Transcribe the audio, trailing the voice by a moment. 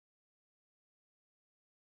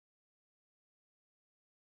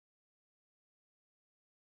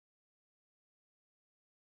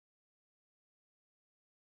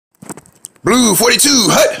Blue 42,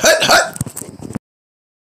 hut, hut, hut.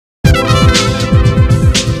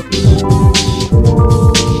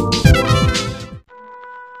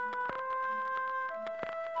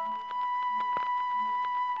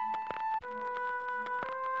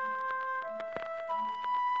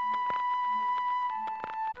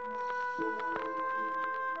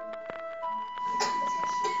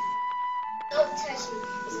 Don't touch me.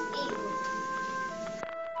 It's evil.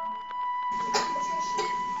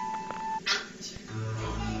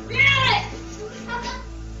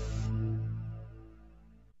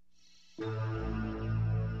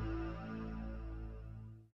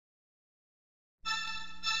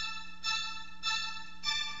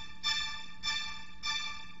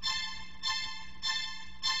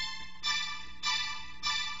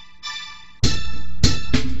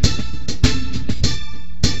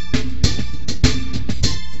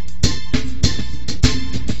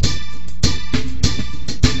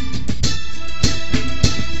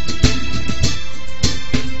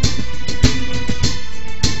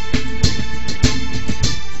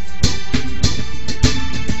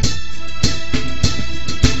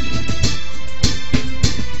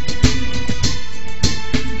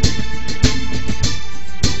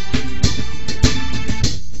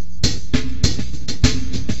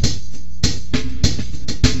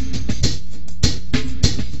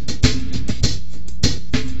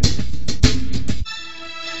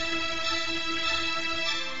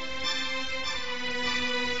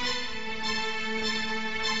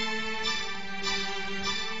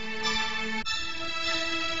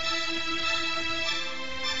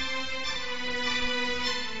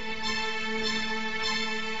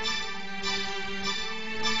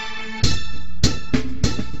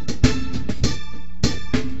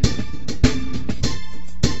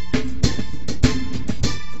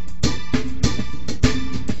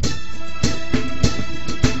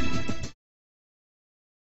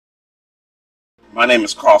 My name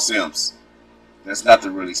is Carl Sims. There's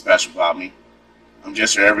nothing really special about me. I'm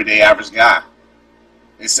just your everyday average guy.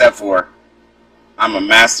 Except for, I'm a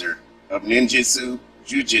master of ninjutsu,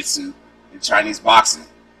 jujitsu, and Chinese boxing.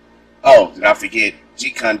 Oh, did I forget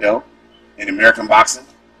Jeet Kune Do and American boxing?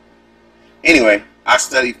 Anyway, I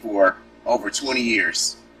studied for over 20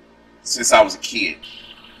 years, since I was a kid.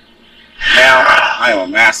 Now, I am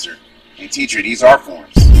a master and teacher of these art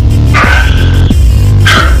forms.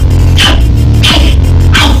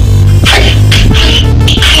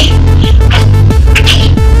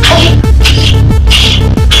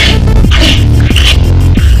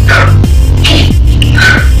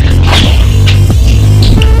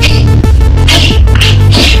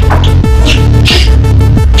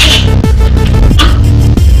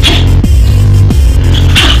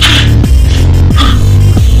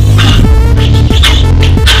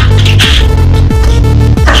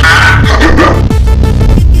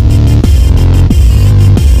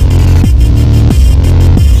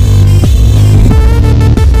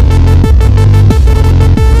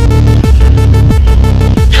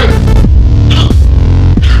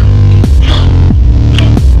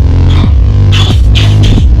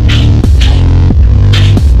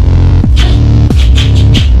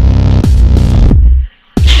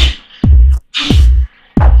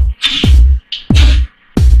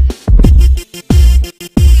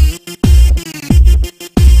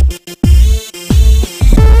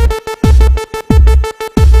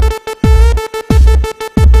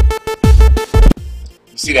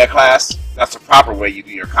 See that, class? That's the proper way you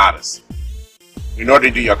do your katas. In order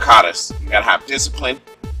to do your katas, you gotta have discipline.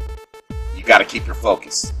 You gotta keep your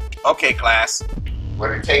focus. Okay, class.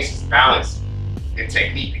 What it takes is balance and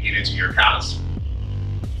technique to get into your katas.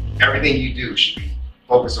 Everything you do should be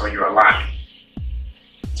focused on your alignment.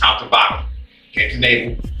 Top to bottom. Head to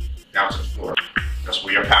navel, down to the floor. That's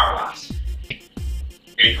where your power lies.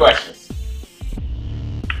 Any questions?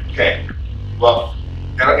 Okay. Well,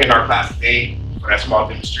 that'll end our class today. For that small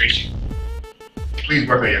demonstration. Please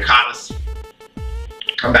work on your katas.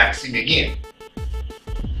 Come back and see me again.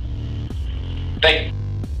 Thank you.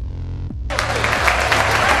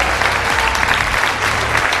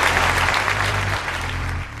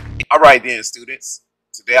 All right then, students.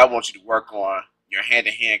 Today I want you to work on your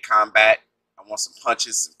hand-to-hand combat. I want some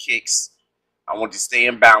punches, some kicks. I want you to stay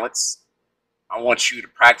in balance. I want you to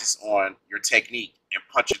practice on your technique and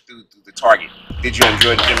punch it through the target. Did you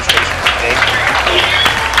enjoy the demonstration today?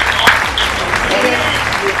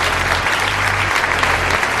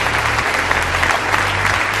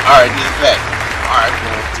 Alright, Alright,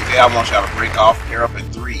 well, today I want y'all to break off, pair up in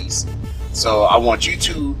threes. So I want you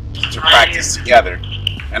two to practice together,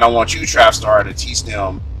 and I want you, Trap Star, to teach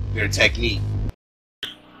them their technique.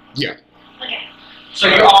 Yeah. Okay. So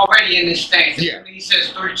you're already in this stance. Yeah. When he says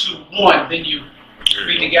 3, 2, 1, then you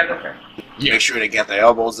read together. Make sure they get their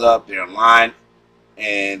elbows up, they're in line,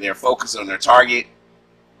 and they're focused on their target.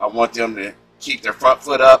 I want them to keep their front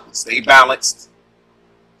foot up, stay balanced.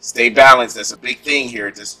 Stay balanced. That's a big thing here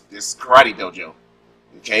at this karate dojo.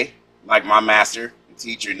 Okay? Like my master and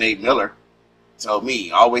teacher, Nate Miller, told me,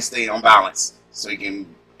 always stay on balance so you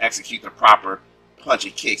can execute the proper punchy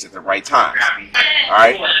kicks at the right time.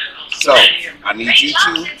 Alright? So, I need you to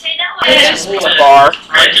spar.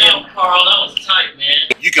 Carl, that was tight, man.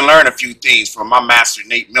 You can learn a few things from my master,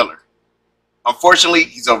 Nate Miller. Unfortunately,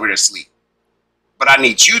 he's over there asleep. But I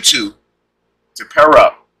need you two to pair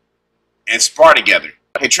up and spar together.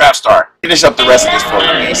 Hey, Trap Star, finish up the rest of this for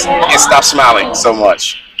me, please. And stop smiling so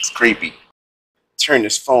much. It's creepy. Turn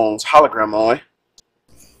this phone's hologram on.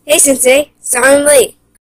 Hey, Sensei. Sorry I'm late.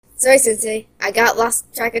 Sorry, Sensei. I got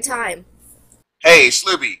lost track of time. Hey,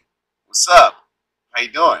 Sloopy. What's up? How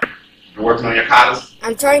you doing? You working on your katas?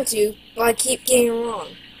 I'm trying to, but I keep getting it wrong.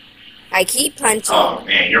 I keep punching. Oh,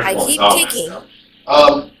 man, your I phone's keep all kicking. messed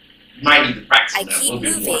up. You might need to practice I that a keep little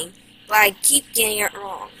bit more. moving, but I keep getting it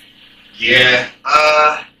wrong. Yeah,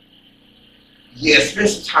 spend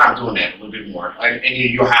some time doing that a little bit more, and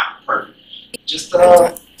you'll have it perfect. Just take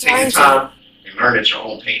your time and learn at your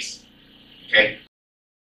own pace, okay?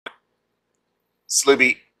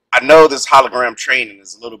 Slibby, I know this hologram training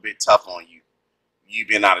is a little bit tough on you. You've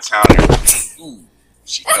been out of town and everything. Ooh,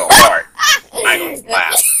 she fell hard. I ain't gonna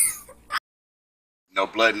laugh. No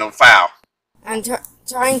blood, no foul. I'm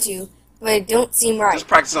trying to, but it don't seem right. Just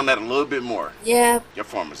practice on that a little bit more. Yeah. Your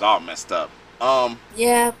form is all messed up.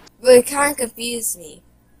 Yeah, but it kind of confused me.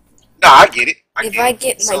 No, I get it. If I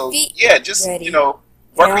get my feet just, ready, work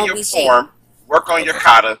on your form, work on your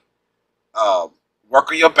kata,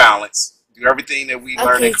 work on your balance, do everything that we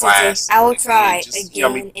learned in class. I will try just,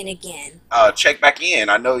 again and again. Check back in.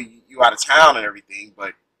 I know you out of town and everything,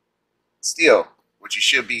 but still, what you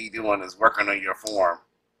should be doing is working on your form,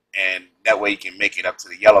 and that way you can make it up to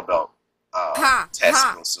the yellow belt test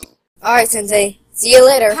real soon. Alright, Sensei. See you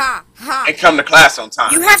later. And come to class on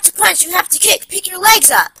time. You have to punch, you have to kick. Pick your legs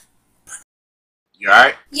up. You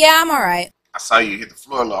alright? Yeah, I'm alright. I saw you hit the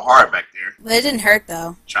floor a little hard back there. But it didn't hurt,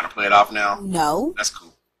 though. Trying to play it off now? No. That's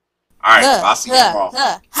cool. Alright, so I'll see you tomorrow.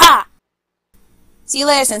 Ha! See you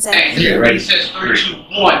later, Sensei. Hey, ready? He says 3,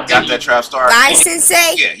 2, 1. Got that, Trap Star? Bye,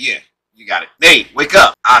 Sensei. Yeah. You got it. Nate, wake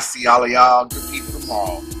up. I'll see all of y'all good people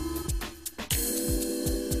tomorrow.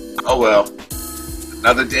 Oh well.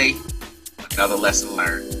 Another day, another lesson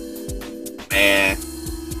learned. Man,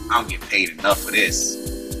 I don't get paid enough for this.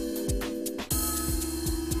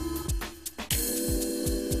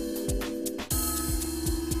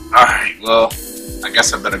 Alright, well, I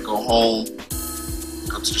guess I better go home,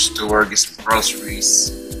 go to the store, get some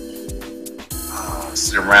groceries,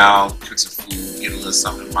 sit around, cook some food, get a little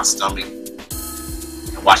something in my stomach,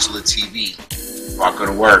 and watch a little TV before I go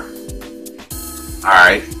to work.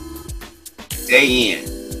 Alright, day in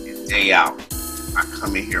and day out, I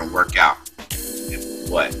come in here and work out. And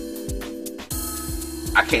for what?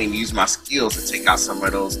 I can't even use my skills to take out some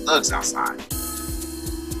of those thugs outside.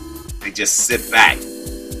 They just sit back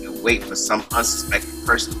and wait for some unsuspecting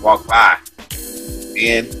person to walk by.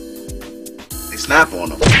 Then they snap on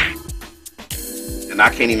them. And I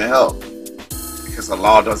can't even help because the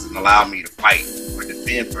law doesn't allow me to fight or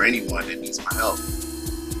defend for anyone that needs my help.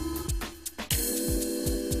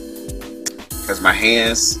 Because my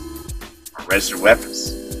hands are registered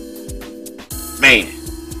weapons. Man,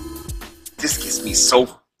 this gets me so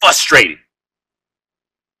frustrated.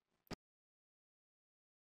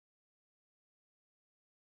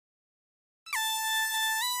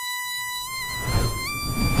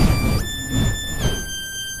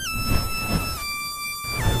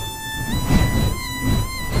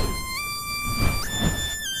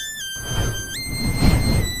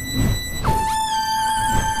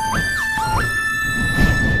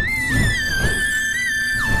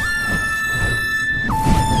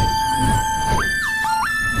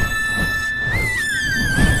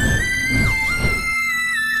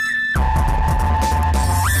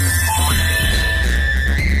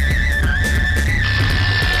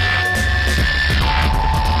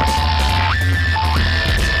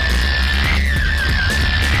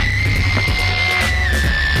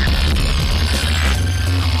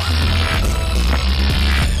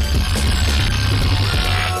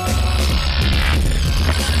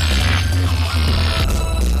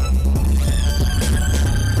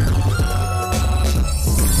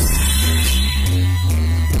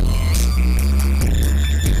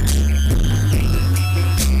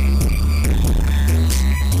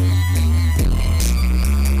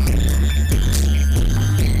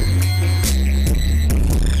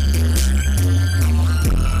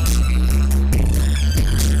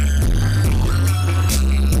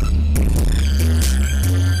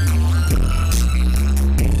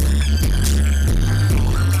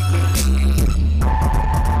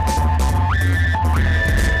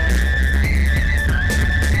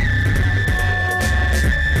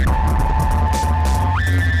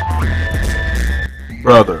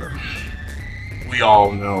 Brother, we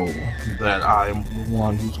all know that I am the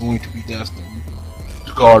one who's going to be destined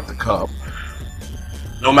to guard the cup.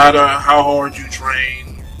 No matter how hard you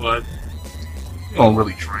train, but you don't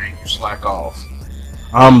really train, you slack off.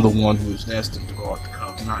 I'm the one who is destined to guard the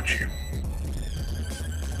cup, not you.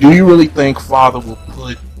 Do you really think Father will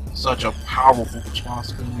put such a powerful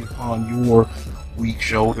responsibility upon your weak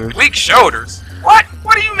shoulders? Weak shoulders? What?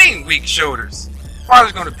 What do you mean, weak shoulders?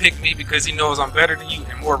 Father's gonna pick me because he knows I'm better than you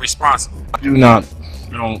and more responsible. Do not.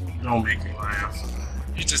 Don't make me laugh.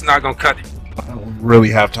 You're just not gonna cut it. I don't really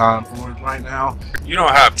have time for it right now. You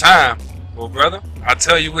don't have time. Well, brother, I'll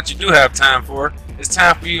tell you what you do have time for. It's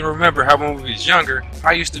time for you to remember how when we was younger,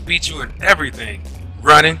 I used to beat you in everything.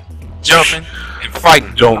 Running, jumping, and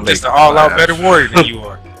fighting. I'm just an all-out better warrior than you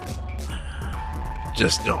are.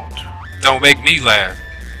 Just don't. Don't make me laugh.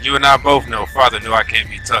 You and I both know Father knew I can't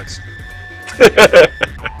be touched.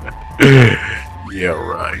 Yeah,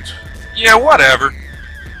 right. Yeah, whatever.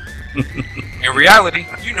 In reality,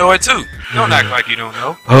 you know it too. Don't act like you don't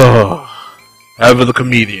know. Oh, ever the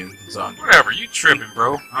comedian, son. Whatever, you tripping,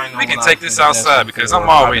 bro. I know We can what take I've this been outside destined because for. I'm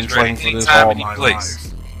always I've been ready trained for this anytime, all any my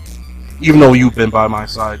place. life. Even though you've been by my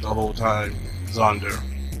side the whole time, Zonder,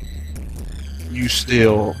 you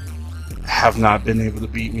still have not been able to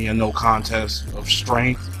beat me in no contest of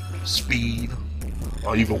strength, speed,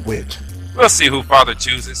 or even wit. We'll see who Father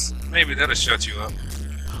chooses. Maybe that'll shut you up.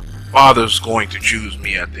 Father's going to choose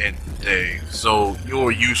me at the end of the day, so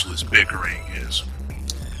your useless bickering is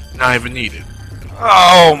not even needed.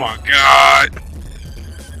 Oh my god.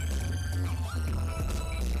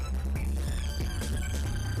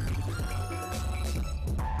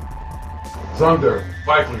 Zunder,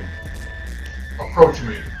 Viking, approach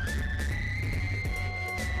me.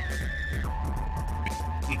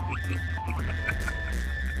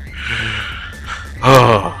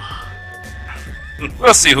 Oh.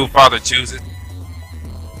 We'll see who Father chooses.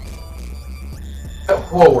 Step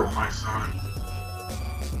forward, my son.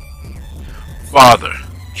 Father,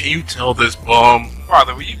 can you tell this bum?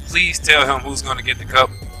 Father, will you please tell him who's gonna get the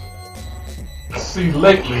cup? I see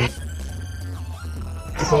lately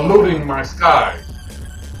polluting my skies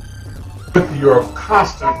with your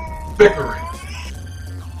constant bickering.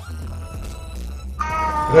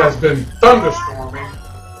 It has been thunderstorming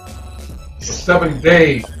for 7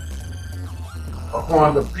 days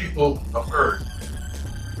upon the people of Earth.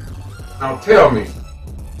 Now tell me,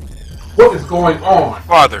 what is going on?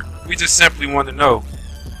 Father, we just simply want to know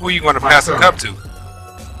who you going to pass the cup to.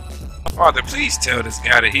 Father, please tell this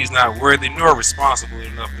guy that he's not worthy nor responsible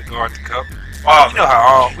enough to guard the cup. Father, You know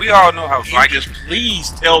how we all know how can you Viking. just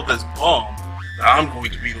please tell this bum that I'm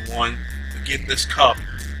going to be the one to get this cup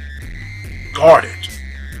guarded.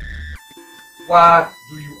 Why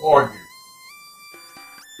do you argue?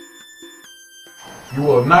 You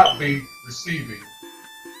will not be receiving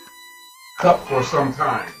cup for some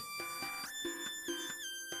time.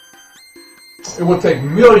 It will take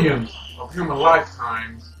millions of human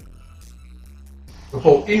lifetimes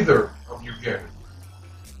before either of you get it.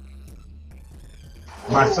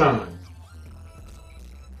 My son,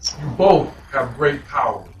 you both have great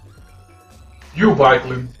power. You,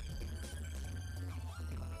 Viking,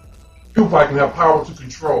 have power to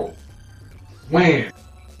control wind,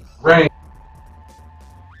 rain,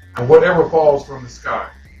 and whatever falls from the sky.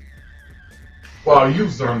 While you,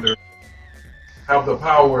 Zunder, have the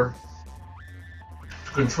power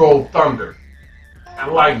to control thunder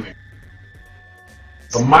and lightning,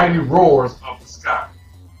 the mighty roars of the sky.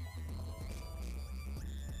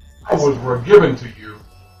 Powers were given to you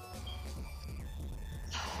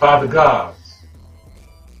by the gods.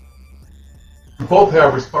 You both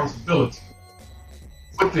have responsibility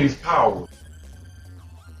with these powers,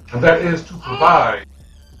 and that is to provide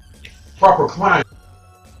proper climate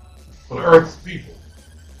for the Earth's people.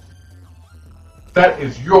 That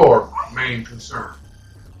is your main concern.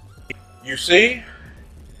 You see?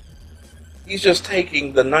 He's just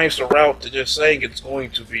taking the nicer route to just saying it's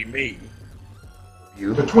going to be me.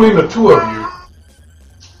 You? Between the two of you,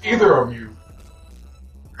 either of you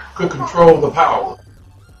could control the power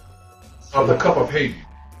of the cup of Hades.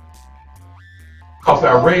 Because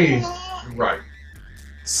I raised you right.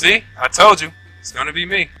 See, I told you, it's gonna be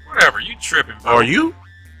me. Whatever, you tripping, bro. Are you?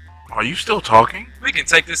 Are you still talking? We can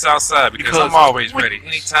take this outside because I'm Because- always ready,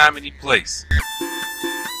 anytime, any place.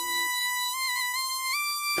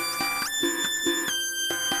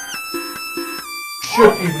 You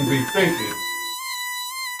shouldn't even be thinking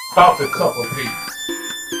about the cup of Hades.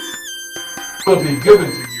 It will be given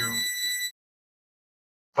to you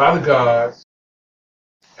by the gods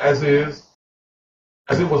as it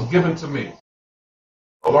was given to me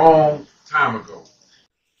a long time ago.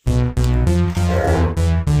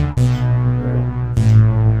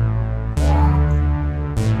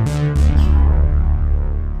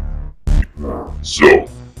 So,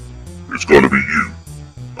 it's gonna be you,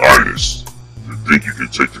 Ines. You think you can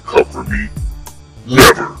take the cup from me?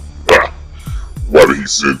 Never! Ah. Why did he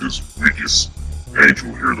send his weakest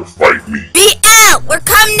angel here to fight me? Be out! We're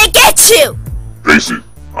coming to get you! Face it,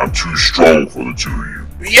 I'm too strong for the two of you.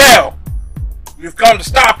 BL, we've come to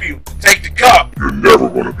stop you. Take the cup. You're never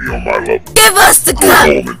gonna be on my level. Give us the Go cup!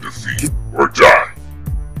 home and defeat, or die.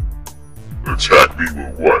 Attack me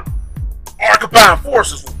with what? Archibald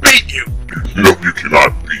forces will beat you. No, you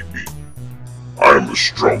cannot beat me. I am the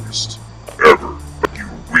strongest, ever. You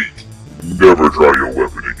weak. Never draw your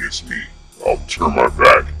weapon against me. I'll turn my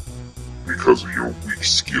back because of your weak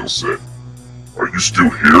skill set. Are you still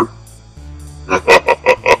here?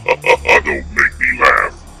 Don't make me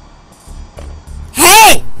laugh.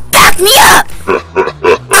 Hey! Back me up!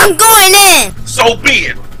 I'm going in! So be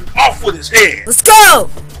it. Off with his head. Let's go!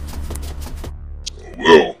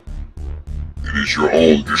 Well, it is your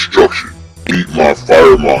own destruction. Meet my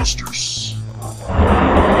fire monsters.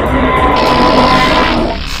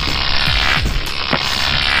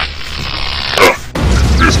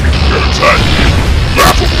 This can get attacked.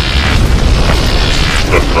 Laughable.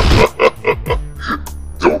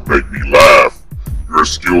 Don't make me laugh. Your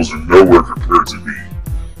skills are nowhere compared to me.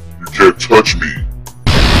 You can't touch me.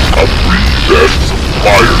 I breathe ashes of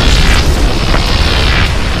fire.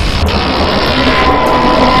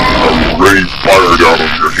 I will rain fire down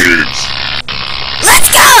on your heads. Let's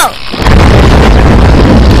go!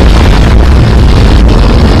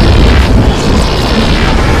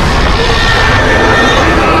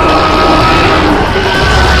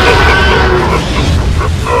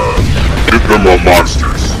 Give them are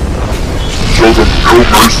monsters. Show them no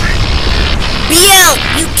mercy. BL,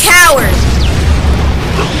 you coward!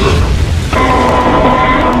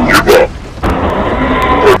 Give up.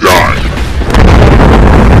 Or die.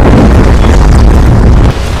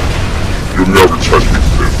 You'll never touch me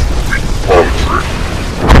with this weak parlor trick.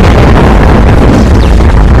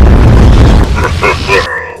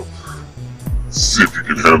 See if you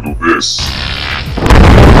can handle this.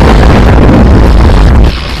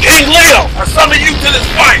 King Leo, I summon you to this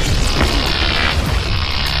fight.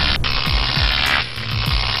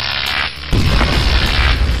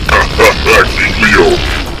 King Leo,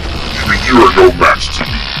 even you are no match to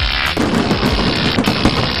me.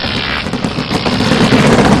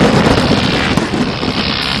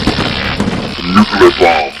 Nuclear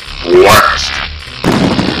bomb, blast!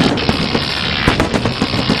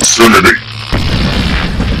 Incendiate!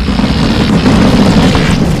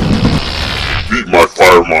 Beat my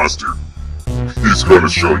fire monster. He's gonna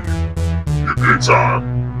show you a good time.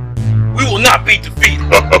 We will not be defeated.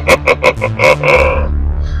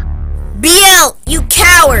 BL, you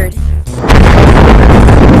coward!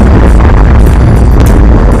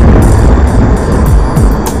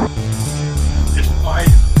 This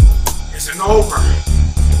fight isn't over.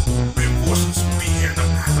 Reinforcements will be here in a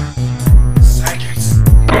matter of seconds.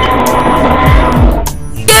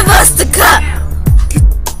 Give us the cup!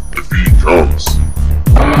 Defeat comes.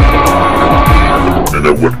 And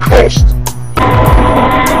at what cost?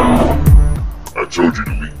 I told you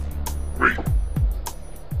to leave. Wait.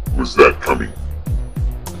 Was that coming?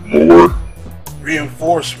 More?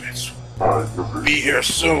 Reinforcements will be here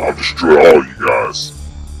soon. I'll destroy all you guys.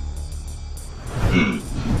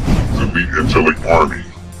 The meat angelic army.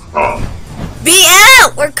 Huh.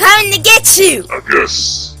 BL, we're coming to get you! I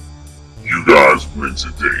guess you guys win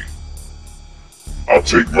today. I'll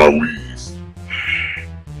take my leave.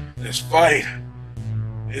 This fight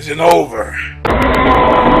isn't over.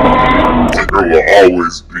 There will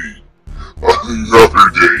always be another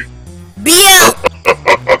day. BL!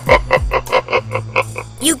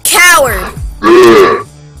 You coward! Ugh.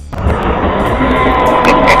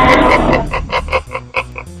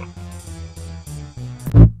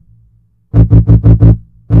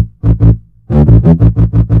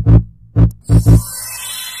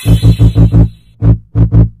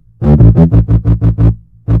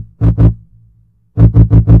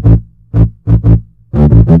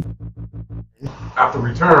 After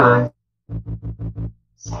return,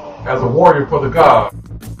 as a warrior for the god,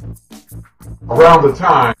 around the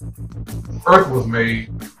time Earth was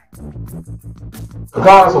made, the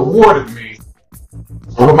gods awarded me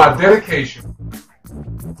for my dedication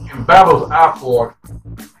in battles I fought.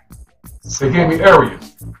 They gave me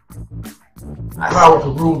areas, power to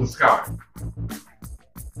rule the sky.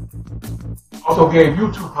 Also gave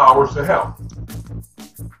you 2 powers to help.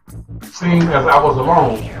 Seeing as I was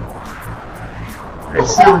alone, the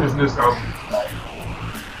seriousness of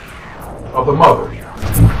of the mother.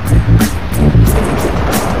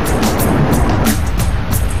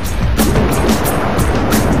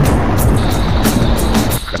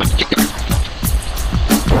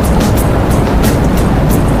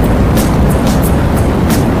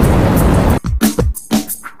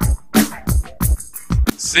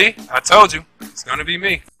 See? I told you. It's gonna be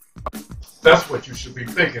me. That's what you should be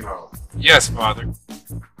thinking of. Yes, Father.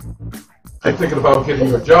 And thinking about getting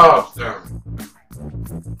your jobs done.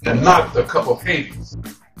 And not the cup of haties.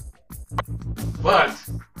 But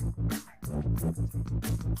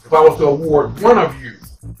if I was to award one of you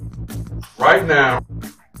right now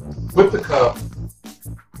with the cup,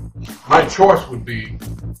 my choice would be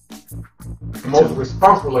the most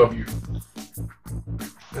responsible of you.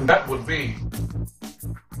 And that would be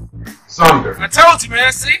Thunder. I told you,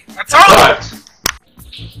 man. See? I told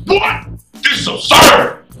But What? This is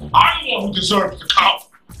absurd! I'm the one who deserves the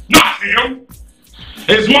cup, not him!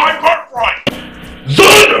 It's my birthright!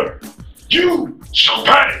 Thunder! You shall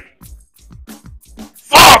pay!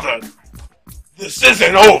 Father, this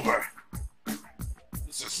isn't over.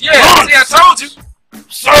 This is you. Yeah, see, I told you.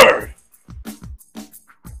 absurd.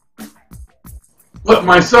 But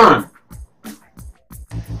my son,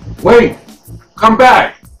 wait, come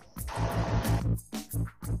back.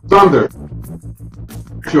 Thunder,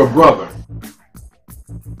 it's your brother,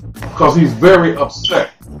 because he's very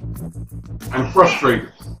upset and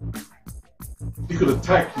frustrated. He could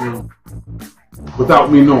attack you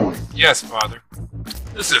without me knowing. Yes, Father.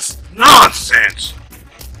 This is nonsense.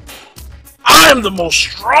 I am the most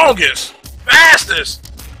strongest,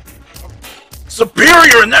 fastest,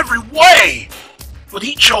 superior in every way. But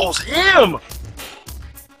he chose him.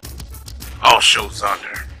 I'll show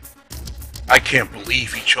Thunder. I can't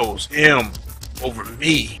believe he chose him over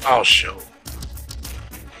me. I'll show.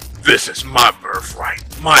 This is my birthright,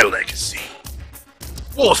 my legacy.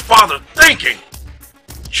 What was Father thinking?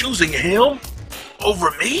 Choosing him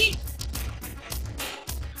over me?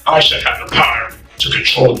 I should have the power to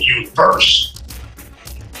control the universe.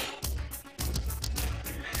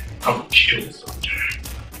 I will kill Thunder.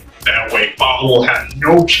 That way, Father will have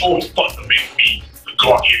no choice but to make me the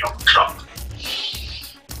guardian of the cup.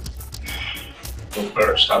 But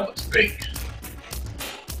first, I must think.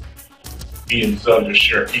 Me and Thunder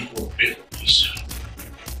share equal abilities.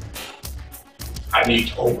 I need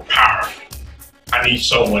to overpower him. I need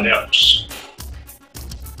someone else.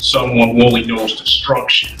 Someone who only knows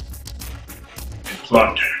destruction and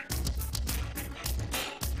plunder.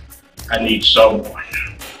 I need someone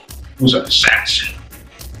who's an assassin,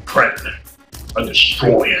 predator, a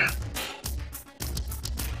destroyer,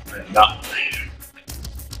 and annihilator.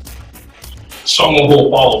 Someone who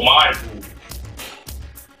will follow my rule.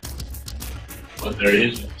 But there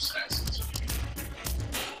is no assassin.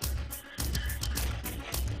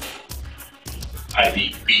 I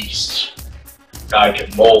need beasts that I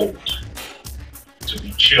can mold to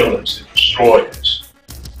be killers and destroyers,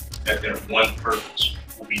 that their one purpose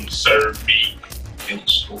will be to serve me and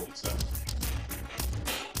destroy them.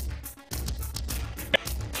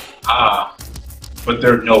 Ah, but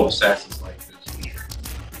there are no assassins like this here.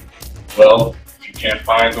 Well, if you can't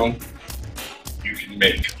find them, you can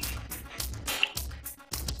make them.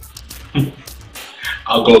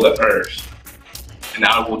 I'll go to Earth, and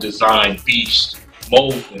I will design beasts,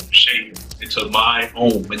 mold them, shape them into my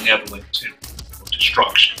own benevolent temple of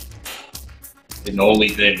destruction. And only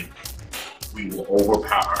then we will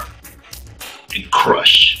overpower and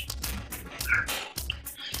crush.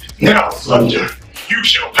 Now, Thunder, you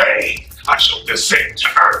shall pay. I shall descend to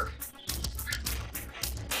Earth.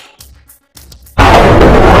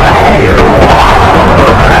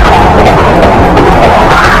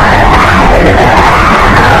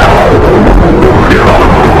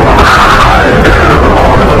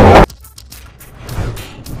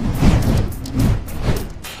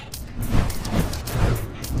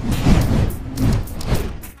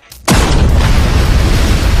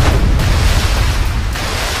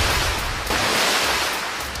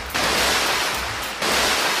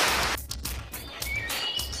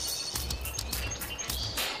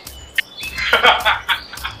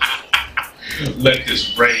 Let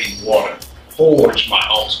this rain water forge my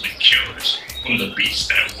ultimate killers from the beasts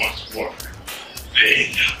that once were.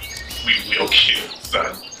 Then we will kill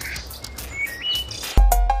Thunder.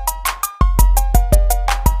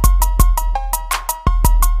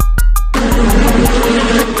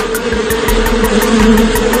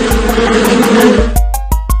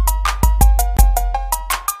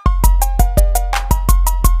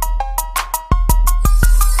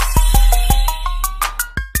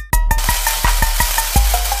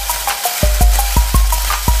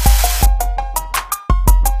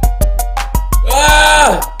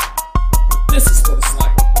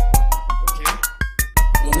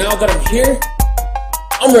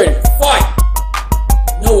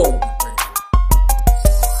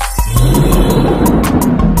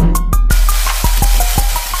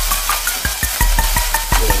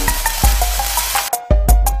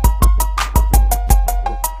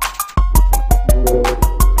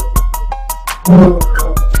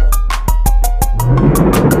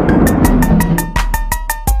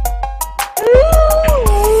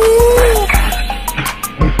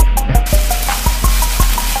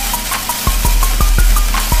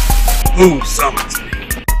 Who summons me?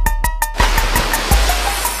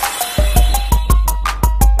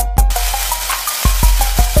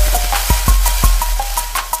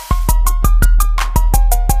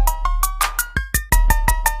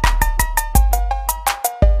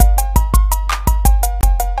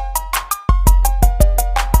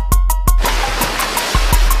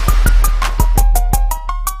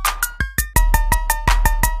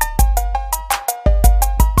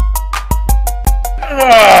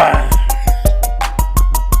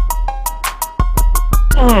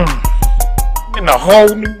 In a whole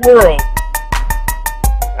new world.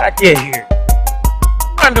 I get here.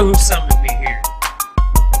 Wonder who summoned me here.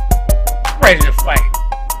 Ready to fight.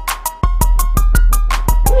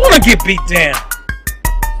 I wanna get beat down.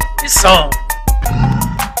 It's on.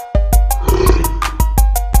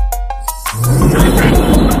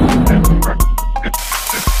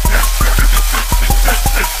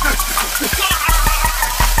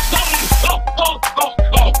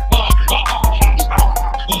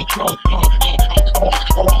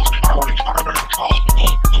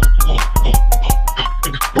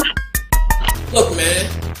 Look, man,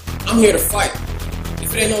 I'm here to fight.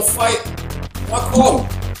 If it ain't no fight, why call me?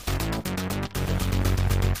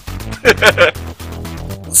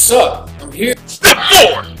 What's up? I'm here. Step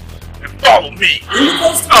forward and follow me. Where you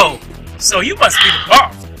supposed to be? Oh, so you must be the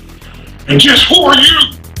boss. And just for you,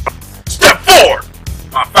 Step forward,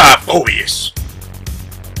 my five phobias.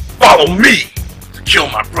 Follow me to kill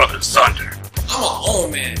my brother Zunder. I'm my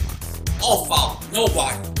own man. I don't follow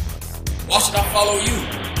nobody. Why should I follow you?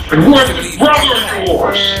 and where's this brother of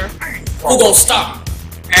yours? Who gonna stop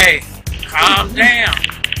me? Hey, calm down.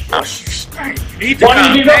 Oh, she stank. You need to Why do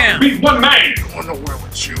calm you need down. to beat one man? I don't know where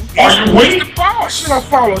with you. Are you weak? The boss. Should I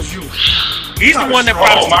follow you? He's the one that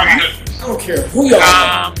Oh brought my you. goodness. I don't care who y'all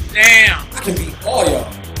are. Calm down. I can beat all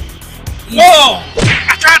y'all. Whoa!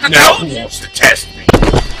 I tried to Now tell who you. wants to test me?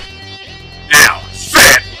 Now,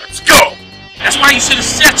 Fred, let's go. That's why you should have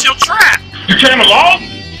set your trap. You came along?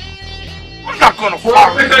 I'm not gonna Well,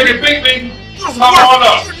 follow if you. they can beat me, You're come on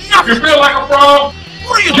up. you're If nothing. you feel like a frog,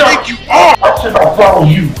 Who do you jump. think you are? I said I'll follow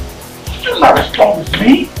you. You're not as strong as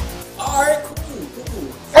me. Alright, cool.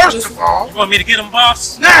 First of all, You want me to get him,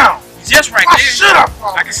 boss? now, He's just right why there. should I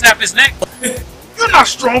follow I can snap his neck. you? You're not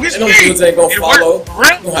strong as And them me. dudes ain't gonna It follow. worked. For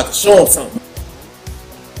real? You gonna have to show them something.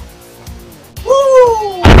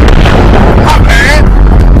 Woo! My bad.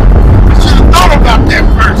 I should have thought about that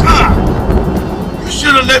first, huh? You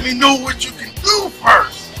should have let me know what you can do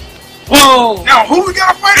first. Whoa! Now, who we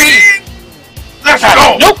gotta fight again? Let's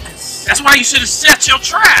go. Nope. That's why you should have set your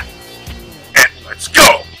trap. And let's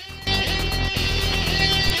go.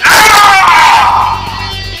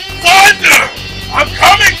 Ah! Thunder! I'm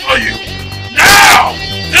coming for you! Now!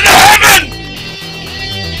 To the heaven!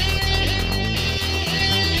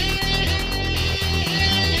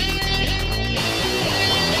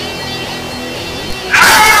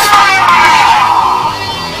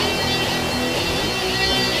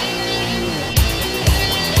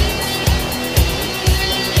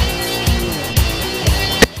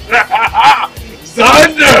 Ah!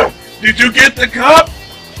 Thunder! Did you get the cup?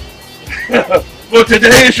 Well,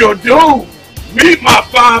 today is your doom. Meet my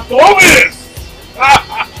five phobias.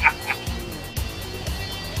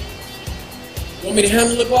 Want me to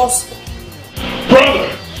handle it, boss? Brother,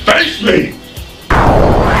 face me.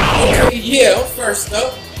 Okay, yeah, I'm first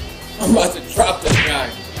up. I'm about to drop this guy.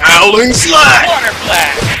 Howling slash. Water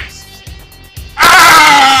blast.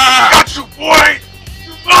 Ah! Got you, boy.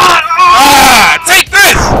 Ah! Take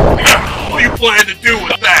this. What do you plan to do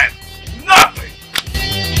with that? Nothing.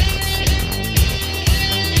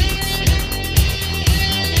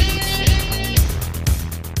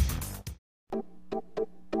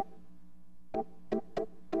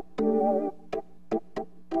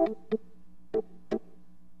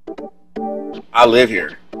 I live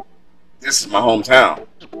here. This is my hometown,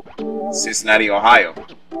 Cincinnati, Ohio.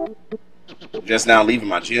 I'm just now leaving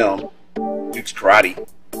my gym, Duke's Karate.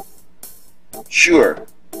 Sure,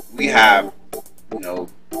 we have,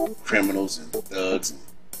 criminals and thugs, and,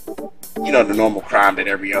 the normal crime that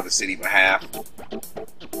every other city would have.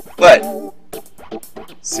 But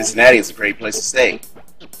Cincinnati is a great place to stay.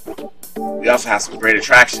 We also have some great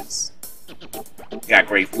attractions. We got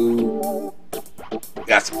great food. We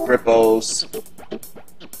got some crippos.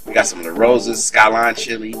 We got some of the Roses, Skyline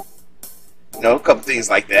Chili. A couple things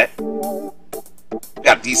like that. We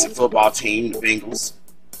got a decent football team, the Bengals.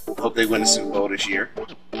 Hope they win the Super Bowl this year.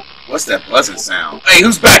 What's that buzzing sound? Hey,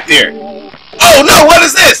 who's back there? Oh no, what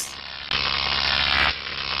is this?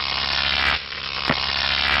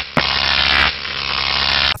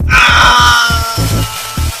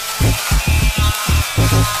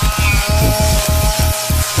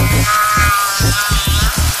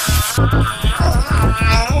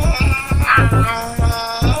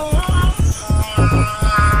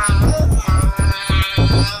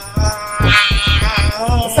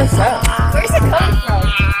 Where's it coming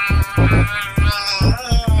from?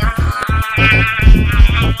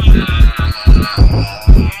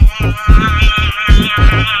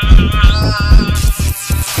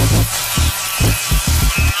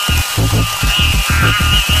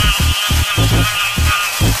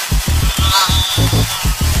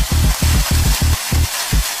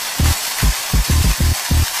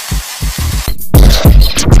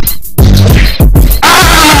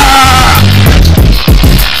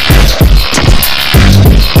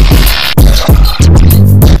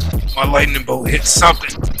 My lightning bolt hit something.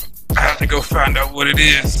 I have to go find out what it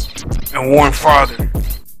is and warn Father.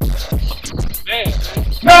 Man,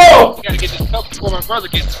 No! you gotta get this cup before my brother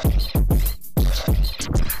gets it.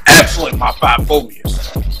 Absolutely, my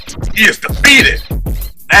bhfyp. He is defeated.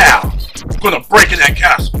 Now, I'm gonna break in that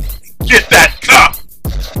castle and get that cup.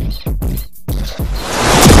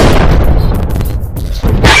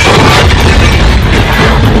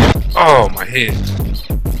 Oh, my head.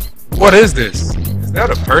 What is this? Is that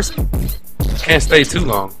a person? Can't stay too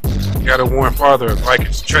long. Gotta warn Father of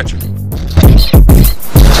Viking's treachery.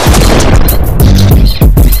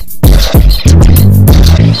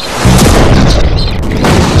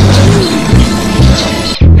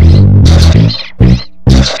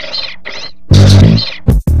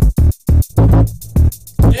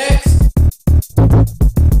 Next.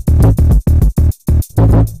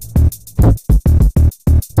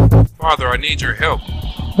 Father, I need your help.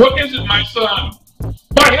 What is it, my son?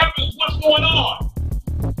 What happens? What's going on?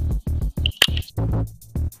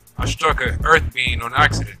 I struck an earth being on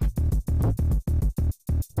accident.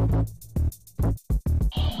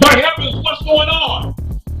 What happens? What's going on?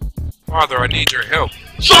 Father, I need your help.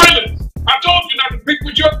 Silence! I told you not to speak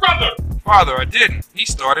with your brother! Father, I didn't. He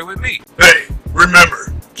started with me. Hey,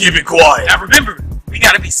 remember, keep it quiet. Now remember, we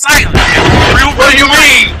gotta be silent. What do you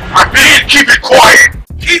mean? I mean, keep it quiet.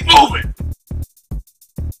 Keep moving.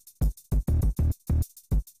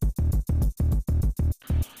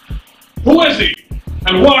 Who is he?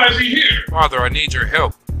 And why is he here? Father, I need your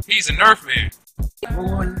help. He's an earthman.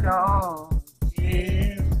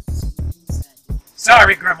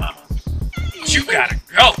 Sorry, Grandmama. You gotta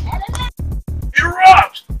go.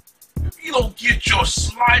 Erupt! If you don't get your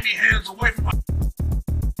slimy hands away from my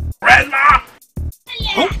grandma.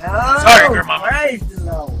 Sorry, Grandmama.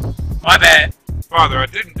 My bad. Father, I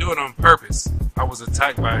didn't do it on purpose. I was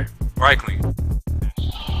attacked by Vikling.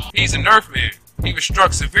 He's an earthman. He was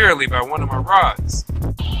struck severely by one of my rods.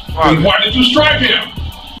 Then why did you strike him?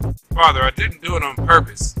 Father, I didn't do it on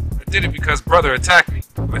purpose. I did it because brother attacked me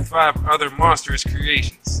with 5 other monstrous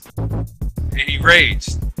creations. And he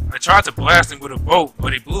raged. I tried to blast him with a boat,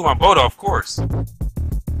 but he blew my boat off course.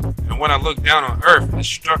 And when I looked down on Earth, it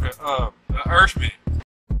struck a Earthman.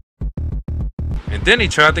 And then he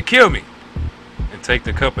tried to kill me. And take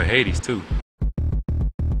the cup of Hades too.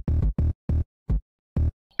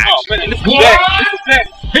 Oh, man, this is What? bad. This is bad.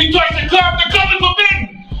 He tried to clap the cup is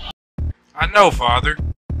forbidden! I know, Father.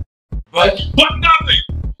 But nothing!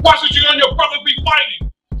 Why should you and your brother be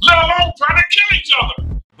fighting? Let alone trying to kill each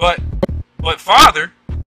other! But Father,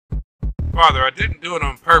 I didn't do it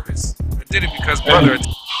on purpose. I did it because brother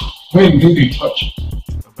When did he touch you?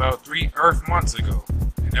 about 3 Earth months ago.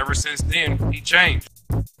 And ever since then, he changed.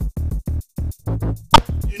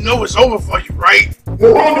 You know it's over for you, right?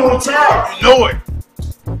 We're under attack! You know it.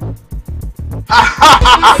 Ha ha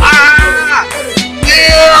ha ha!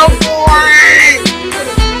 Yeah, boy!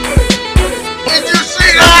 Did you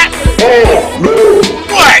see that? Oh, no!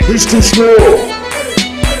 What? He's too small!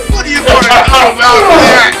 What are you gonna do about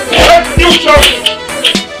that? You took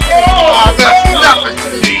Oh, that's nothing to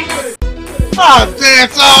me. I'll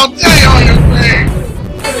dance all day on your thing.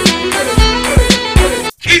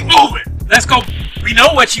 Keep moving. Let's go. We know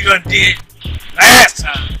what you done did last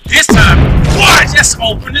time. This time, what? Just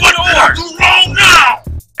open the What did I door. do wrong now?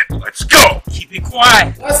 Let's go. Keep it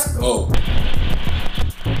quiet. Let's go.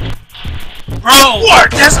 Bro,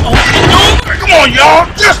 What? just open the door. Come on, y'all.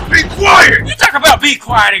 Just be quiet. You talk about be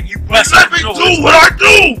quiet and you bust Let the me door. do what I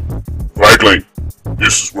do. Vikling,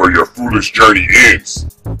 this is where your foolish journey ends.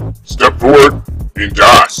 Step forward and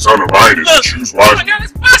die, son of Midas. Look, Choose oh my wisely. God,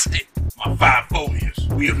 it's busted. My 5 foryous.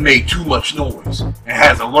 We have made too much noise and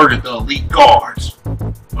has alerted the elite guards.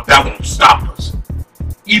 But that won't stop us.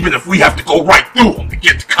 Even if we have to go right through them to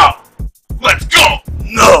get the cop. Let's go!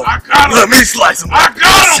 No! I got him! Let me slice him! I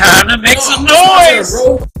got him! Time to make some noise!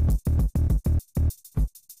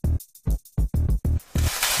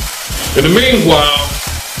 In the meanwhile,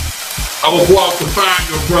 I will go out to find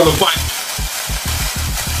your brother Viper.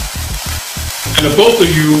 And the both of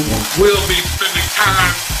you will be spending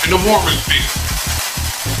time in the Mormon field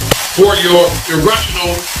for your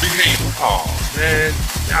irrational behavior. Oh man,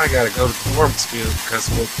 now I gotta go to the Mormons field because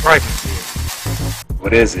of what Viper did.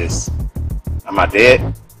 What is this? Am I dead?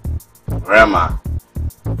 Where am I?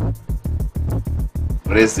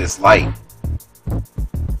 What is this light?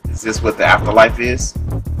 Is this what the afterlife is?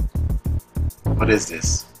 What is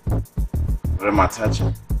this? What am I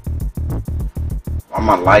touching? Why am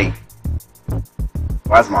I light?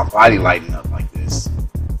 Why is my body lighting up like this?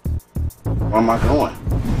 Where am I going?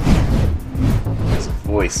 There's a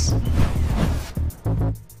voice.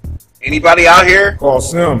 Anybody out here? Carl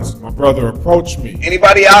Sims, my brother, approached me.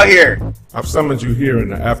 Anybody out here? I've summoned you here in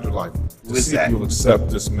the afterlife to see if you'll accept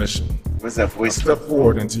this mission. Where's that voice? Step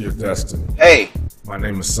forward into your destiny. Hey. My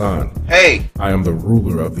name is Son. Hey. I am the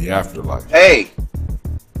ruler of the afterlife. Hey.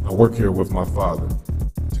 I work here with my father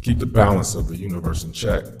to keep the balance of the universe in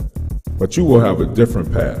check. But you will have a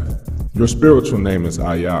different path. Your spiritual name is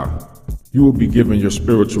Ayah. You will be given your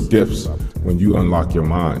spiritual gifts when you unlock your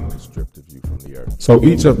mind. So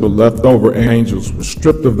each of the leftover angels were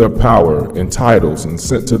stripped of their power and titles and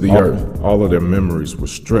sent to the earth. All of their memories were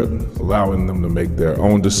stripped, allowing them to make their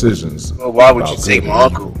own decisions. Well, why would you take my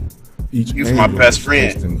uncle? Each He was my best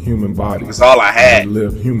friend. In human body. It was all I had.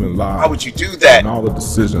 Live human lives. Why would you do that? And all the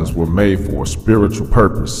decisions were made for a spiritual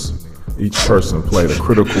purpose. Each person played a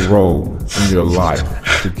critical role in your life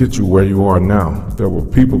to get you where you are now. There were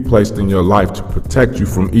people placed in your life to protect you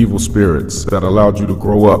from evil spirits that allowed you to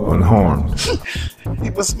grow up unharmed. He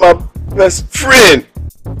was my best friend.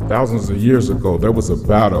 Thousands of years ago, there was a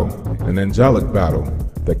battle, an angelic battle,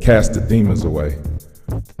 that cast the demons away.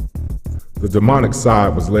 The demonic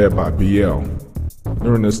side was led by BL.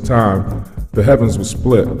 During this time, the heavens were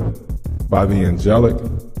split by the angelic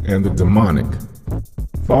and the demonic.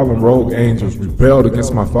 Fallen rogue angels rebelled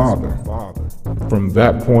against my father. From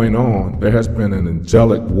that point on, there has been an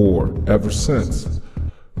angelic war ever since.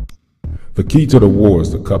 The key to the war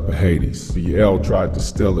is the cup of Hades. BL tried to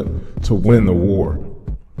steal it to win the war.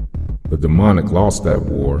 The demonic lost that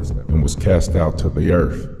war and was cast out to the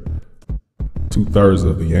earth. 2/3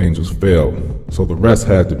 of the angels fell, so the rest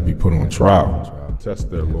had to be put on trial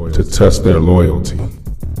to test their loyalty.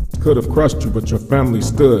 Could have crushed you, but your family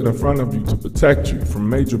stood in front of you to protect you from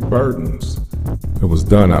major burdens. It was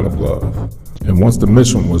done out of love. And once the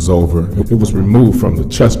mission was over, it was removed from the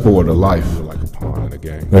chessboard of life like a pawn in a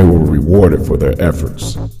game. They were rewarded for their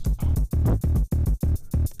efforts.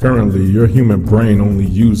 Currently, your human brain only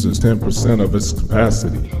uses 10% of its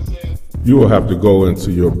capacity. You will have to go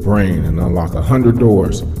into your brain and unlock 100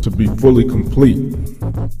 doors to be fully complete.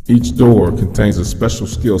 Each door contains a special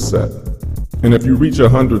skill set. And if you reach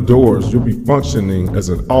 100 doors, you'll be functioning as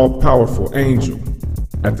an all-powerful angel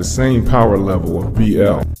at the same power level of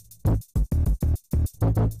BL.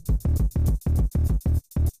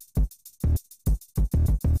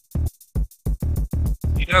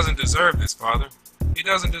 He doesn't deserve this, Father. He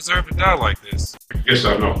doesn't deserve to die like this. Yes,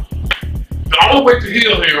 I know. The only way to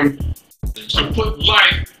heal him is to put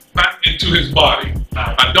life back into his body.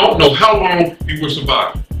 I don't know how long he will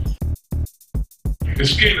survive.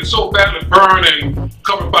 His skin is so badly burned and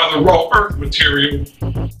covered by the raw earth material,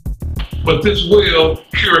 but this will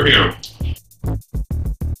cure him.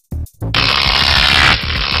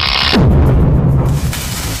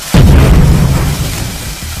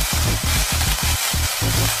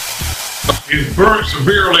 He's burnt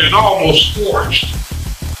severely and almost scorched.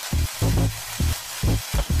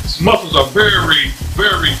 His muscles are very,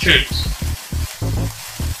 very tense.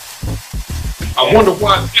 I wonder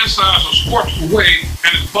why his insides are scorched away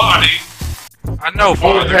and his body I know, only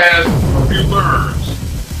Father. has a few burns.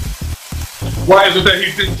 Why is it that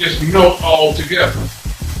he didn't just melt altogether?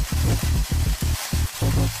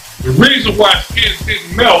 The reason why his skin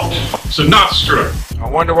didn't melt is Sinatra. I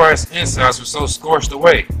wonder why his insides were so scorched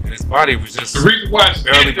away and his body was just The reason why his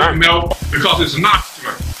skin barely didn't burnt. melt because it's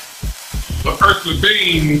Sinatra. The earthly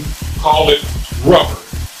being call it rubber.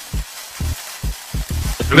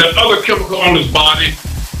 And that other chemical on his body,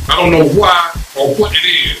 I don't know why or what it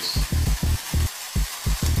is.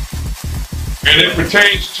 And it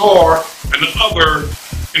retains tar, and the other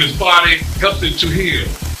in his body helps it to heal.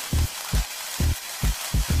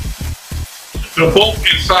 They're both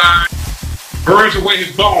inside burns away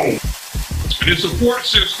his bones. In his support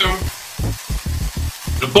system,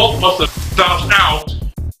 the bolt must have stopped out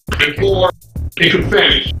before it could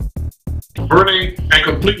finish, burning and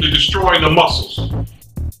completely destroying the muscles.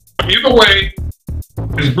 Either way,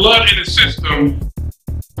 his blood and his system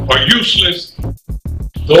are useless.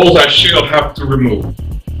 Those I shall have to remove.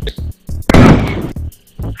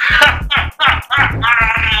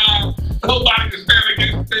 Nobody can stand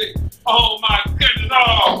against me. Oh my goodness.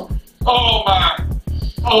 Oh my.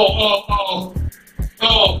 Oh.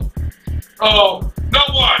 No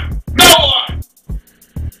one.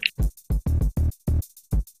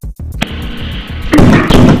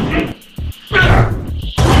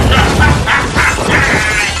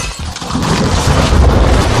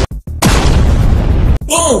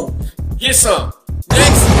 Boom! Get some.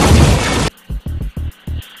 Next.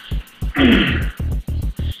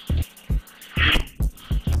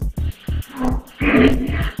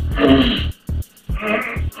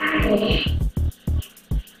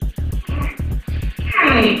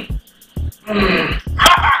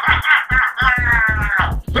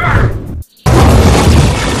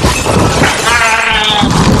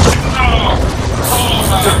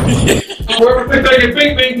 Whoever thinks they can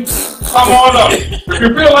beat me, come on up. If you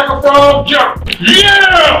feel like a frog, jump.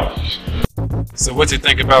 Yeah! So what you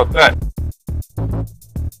think about that?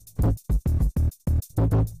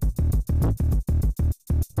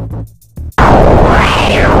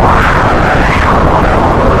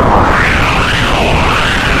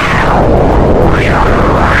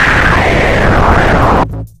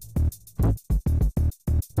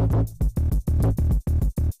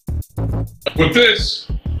 With this,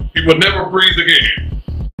 he will never breathe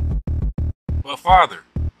again. But Father,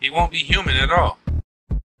 he won't be human at all.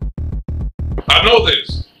 I know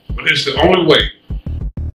this, but it's the only way.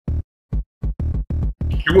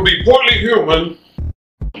 He will be partly human.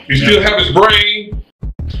 He still have his brain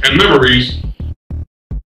and memories.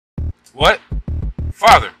 What?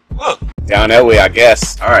 Father, look. Down that way, I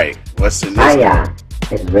guess. Alright, what's in this? Hiya.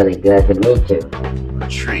 It's really good to meet you. A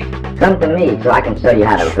tree. Come to me so I can show you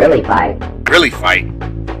how to really fight. Really fight?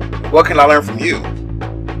 What can I learn from you?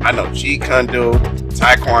 I know Jeet Kune Do,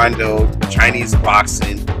 Taekwondo, Chinese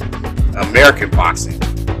boxing, American boxing.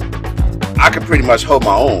 I could pretty much hold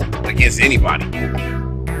my own against anybody.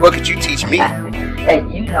 What could you teach me? Hey,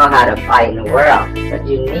 you know how to fight in the world, but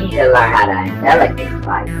you need to learn how to angelically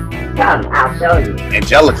fight. Come, I'll show you.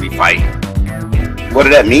 Angelically fight? What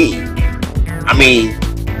did that mean? I mean,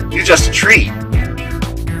 you're just a tree.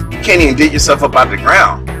 You can't even dig yourself up out of the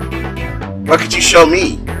ground. What could you show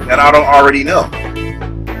me that I don't already know?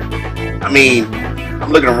 I mean,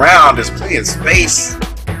 I'm looking around, there's plenty of space.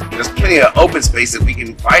 There's plenty of open space that we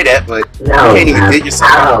can fight at, but you can't even dig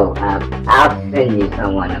yourself out. I'll send you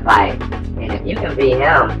someone to fight. And if you can beat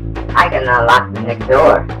him, I can unlock the next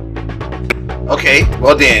door. Okay,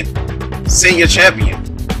 well then, send your champion.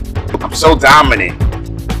 I'm so dominant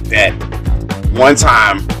that one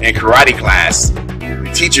time in karate class,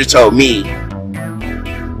 the teacher told me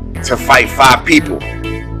to fight 5 people,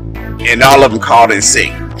 and all of them called in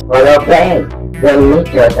sick. Well, okay. Then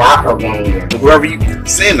meet your doppelganger. Whoever you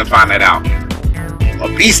send to find that out. I'm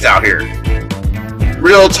a beast out here.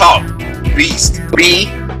 Real talk. Beast.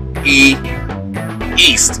 B-E-East.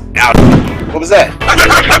 Out. What was that?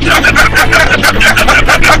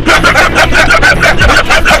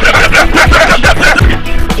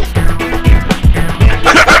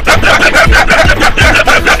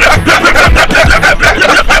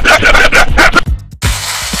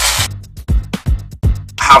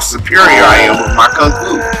 How superior I am with my kung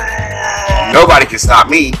fu. Nobody can stop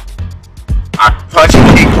me. I punch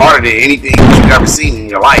and kick harder than anything you've ever seen in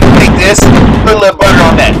your life. Take this, put a little butter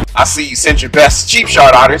on that. I see you sent your best cheap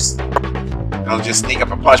shot artist. Don't just sneak up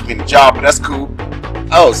and punch me in the jaw, but that's cool.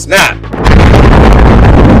 Oh, snap.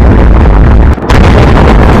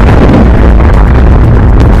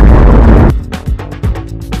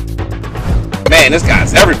 Man, this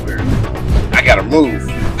guy's everywhere. I gotta move.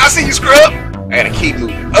 I see you, scrub. I gotta keep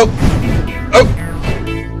moving. Oh.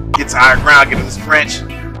 Get to higher ground, get in this French.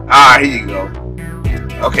 Ah, here you go.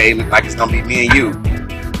 Okay, look like it's gonna be me and you.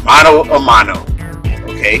 Mano a mano.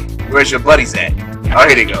 Okay, where's your buddies at? Oh,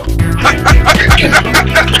 here they go.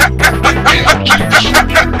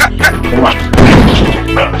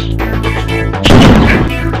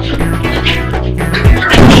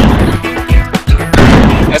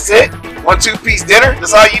 That's it? 1 2-piece dinner?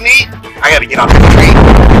 That's all you need? I gotta get off the tree.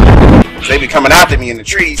 They be coming after me in the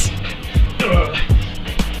trees.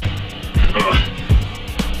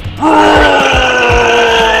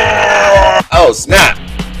 Oh snap!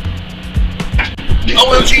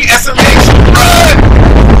 OMG SMH, run!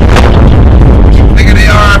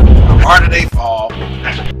 harder they fall.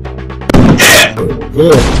 Yeah!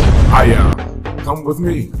 Good. Come with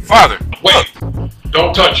me. Father! Wait!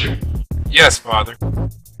 Don't touch him. Yes, Father.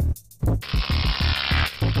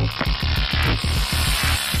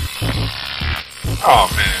 Oh,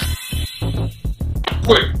 man.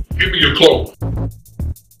 Quick, give me your cloak.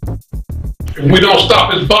 If we don't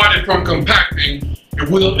stop his body from compacting, it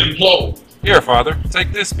will implode. Here, Father.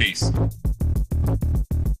 Take this piece.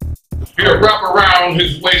 Here, wrap around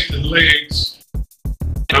his waist and legs.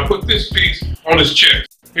 Now put this piece on his chest.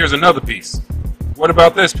 Here's another piece. What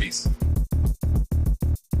about this piece?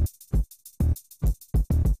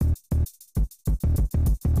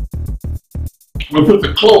 We'll put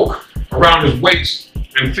the cloak around his waist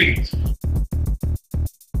and feet.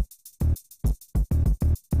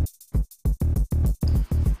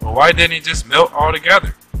 Well, why didn't he just melt all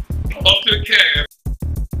together? Up to the calf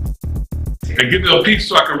and give me a piece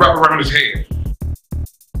so I can wrap around his head.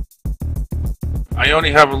 I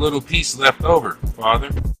only have a little piece left over, Father.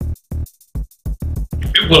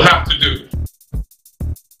 It will have to do.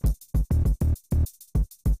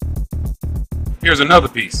 Here's another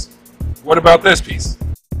piece. What about this piece?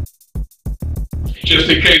 Just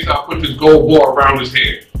in case, I'll put this gold bar around his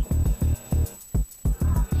head.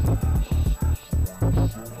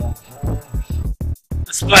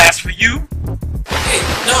 The splash for you. Hey,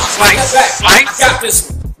 no, Slice, step back. slice. I got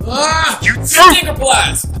this. You Stinger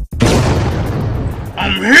blast.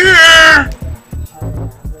 I'm here.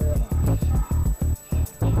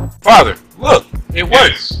 Father, look, it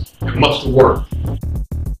works. Yes, it must have worked.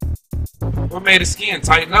 What made his skin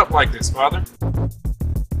tighten up like this, Father?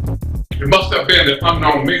 It must have been an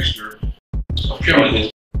unknown mixture of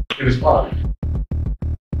chemicals in his body.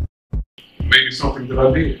 Maybe something that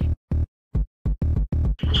I did.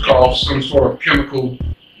 It was caused some sort of chemical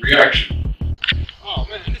reaction. Oh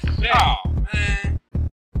man, this is bad. Oh man.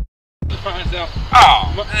 Finds out.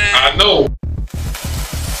 Oh man. I know.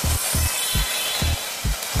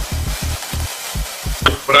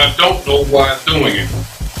 But I don't know why it's doing it.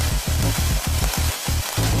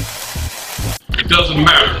 It doesn't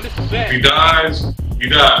matter. If he dies, he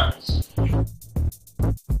dies.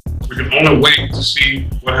 We can only wait to see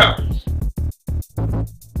what happens.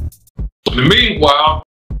 In the meanwhile,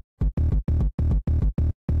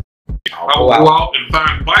 I'll go out and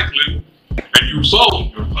find Viking, and you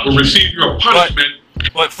soldier will receive your punishment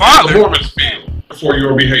but Father, in the Mormons field for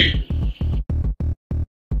your behavior.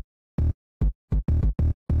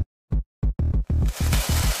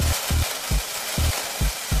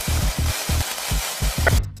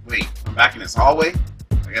 Wait, I'm back in this hallway?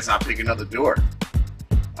 I guess I'll pick another door.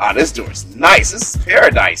 Ah, this door is nice. This is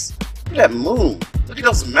paradise. Look at that moon. Look at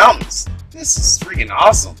those mountains. This is freaking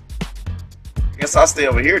awesome. I guess I'll stay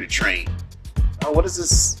over here to train. Oh, what is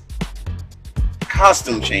this?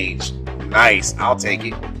 Costume change. Nice. I'll take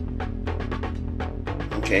it.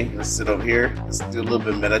 Okay, let's sit over here. Let's do a little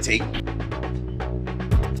bit of meditate.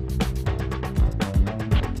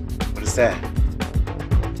 What is that?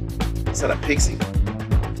 Is that a pixie?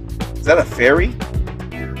 Is that a fairy?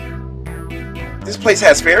 This place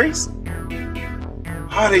has fairies?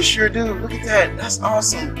 Oh, they sure do. Look at that. That's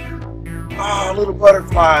awesome. Oh, little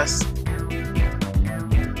butterflies.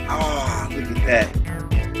 Oh, look at that.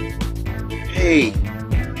 Hey.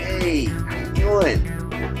 Hey, how you doing?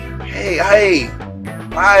 Hey.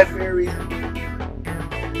 Bye, fairy.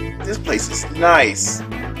 This place is nice.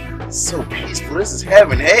 It's so peaceful. This is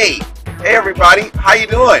heaven. Hey, everybody. How you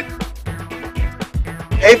doing?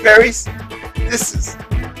 Hey, fairies. This is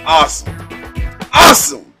awesome.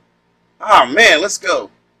 Awesome. Oh, man, let's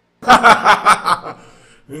go.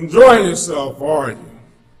 Enjoying yourself, aren't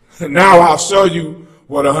you? Now I'll show you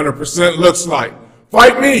what 100% looks like.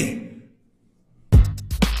 Fight me!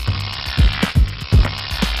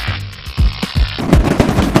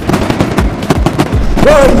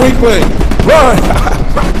 Run, weakling! Run!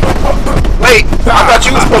 Wait, I thought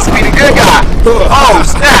you were supposed to be the good guy. Oh,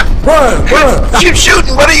 snap! Run! Keep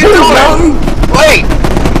shooting! What are you doing? Wait!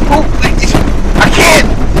 I can't!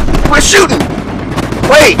 We're shooting!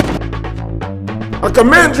 Wait! I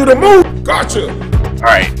command you to move! Gotcha!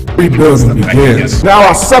 Alright. Rebuilding begins. Now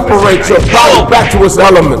I separate your body back to its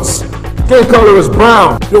elements. Skin color is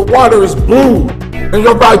brown, your water is blue, and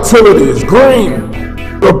your vitality is green.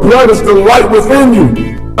 Your blood is the light within you.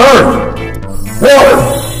 Earth, water,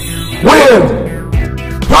 wind,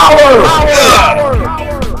 power!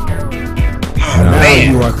 Now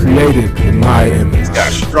you are created in my image.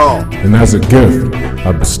 Got strong. And as a gift,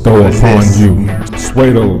 I bestow upon you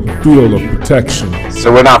Suedo field of protection.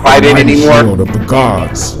 So we're not fighting anymore? Shield of the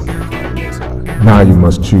gods. Now you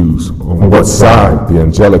must choose on what side the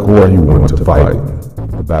angelic war you want to fight.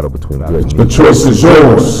 a battle between good and evil. The choice is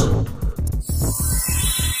yours.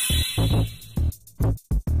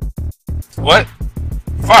 What?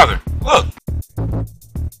 Father, look!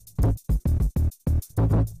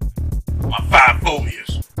 My 5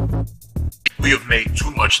 phobias. We have made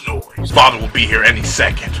too much noise. Father will be here any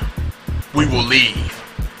second. We will leave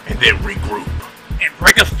and then regroup. And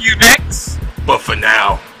break a few necks? But for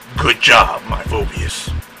now, good job, my phobias.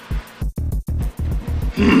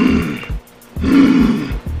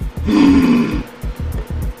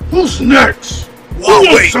 Who's next? Whoa,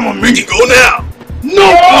 wait, some of me. Go now.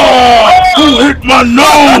 No! Who hit my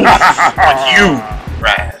nose? You,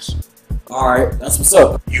 Raz. Alright, that's what's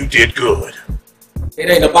up. You did good. It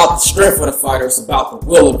ain't about the strength of the fighter, it's about the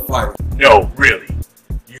will of the fighter. No, really.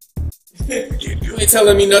 You ain't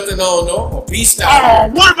telling me nothing on no beast Oh,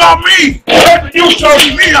 out. what about me? You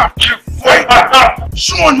showing me I can fight.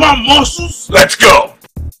 Showing my muscles. Let's go.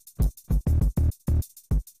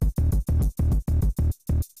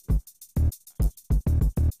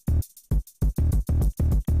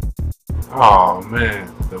 Oh man,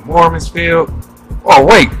 the Mormons field. Oh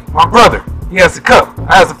wait, my brother. He has the cup.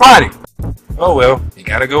 I has the fighting. Oh well, you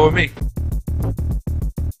gotta go with me.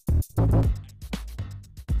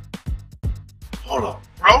 Hold up,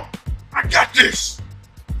 bro. I got this.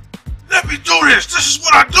 Let me do this. This is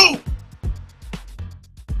what I do.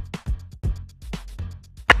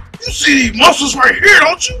 You see these muscles right here,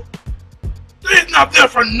 don't you? They're not there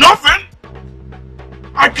for nothing.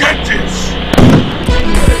 I got this.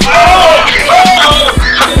 Oh!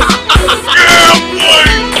 Yeah, boy!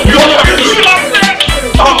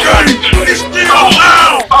 Okay, it's still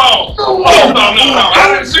loud! No, I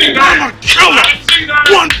didn't see that! I'm a killer!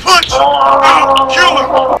 One punch, I'll kill him!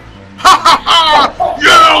 Ha ha ha!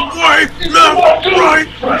 Yeah, boy! Left, right,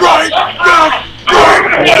 left!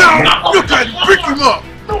 You can pick him up!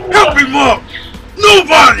 Help him up!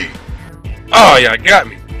 Nobody! Oh yeah, got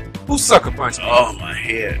me. Who sucker punched me? Oh, my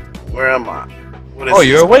head. Where am I? What is Oh,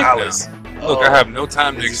 you're this awake palace? now. Look, I have no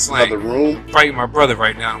time to Is this explain. another room? Fighting my brother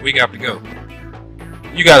right now. We got to go.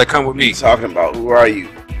 You gotta come with What are me. you talking about? Who are you?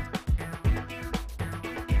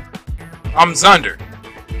 I'm Zunder.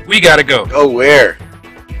 We gotta go. Go where?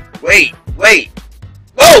 Wait.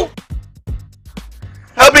 Whoa!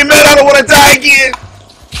 Help me, man. I don't want to die again.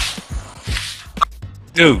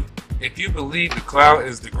 Dude, if you believe the cloud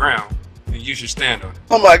is the ground, then you should stand on it.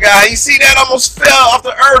 Oh my God! You see that? I almost fell off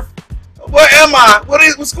the earth. Where am I?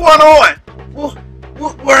 What's going on?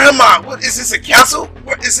 Where am I? What is this, a castle?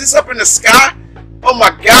 Is this up in the sky? Oh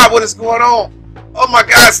my God! What is going on? Oh my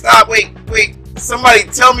God! Stop! Wait! Somebody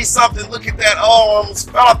tell me something! Look at that! Oh, I almost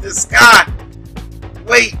fell off the sky.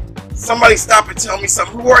 Wait! Somebody stop and tell me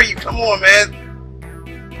something. Who are you? Come on, man!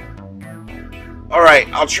 All right,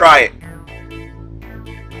 I'll try it.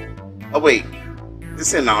 Oh wait,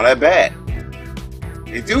 this ain't all that bad.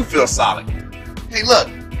 It do feel solid. Hey, look!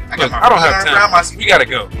 I Look, I don't have time. We gotta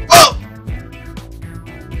go. Whoa!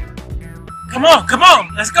 Come on,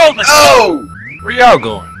 let's go, Oh! Where y'all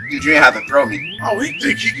going? You didn't have to throw me. Oh, he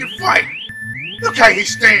think he can fight. Look how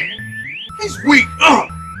he's standing. He's weak.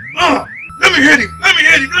 Let me hit him.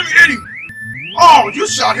 Oh, you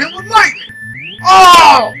shot him with lightning.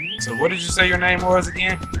 Oh! So what did you say your name was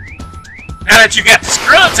again? Now that you got the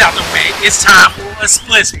scrubs out the way, it's time for a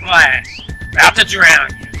split splash. About to drown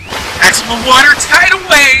you. Maximum water tidal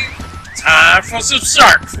wave. Time for some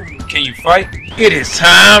shark food. Can you fight? It is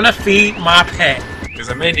time to feed my pet. Because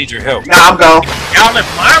I may need your help. Nah, I'm gone. Y'all in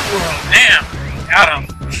my world now. Y'all done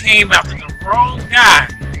came after the wrong guy.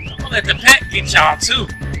 I'm gonna let the pet get y'all too.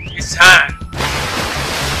 It's time.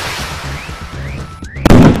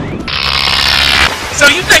 So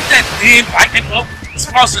you think that big lightning bolt is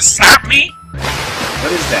supposed to stop me?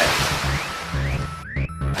 What is that?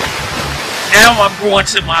 Now I'm going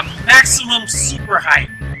to my maximum super height.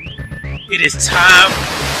 It is time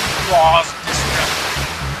for Raw's destruction.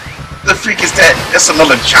 The freak is that? That's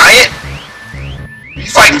another giant? You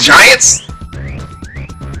fighting giants?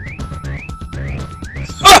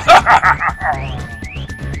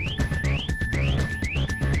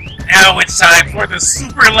 Now it's time for the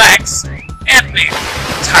super lax epic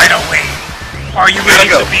tidal wave. Are you ready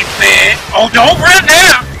to be fed? Oh, don't run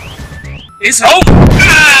now! It's over!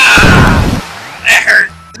 Ah! That hurt.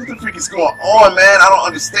 What the freak is going on, man? I don't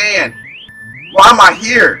understand. Why am I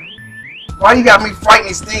here? Why you got me fighting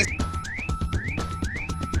these things?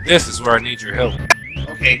 This is where I need your help.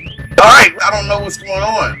 Okay. Alright, I don't know what's going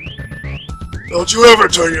on. Don't you ever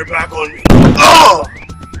turn your back on me. Oh!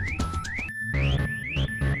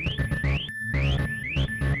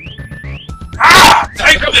 Ah!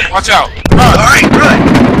 Take it! Watch out! Alright, run!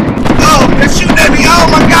 Oh, they're shooting at me! Oh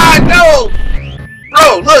my God, no!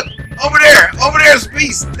 Bro, look! Over there's a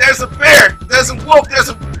beast, there's a bear, there's a wolf, there's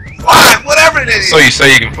a fly, whatever it is. So you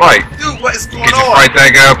say you can fight? Dude, what is going Can you on? fight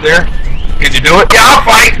that guy up there? Can you do it? Yeah, I'll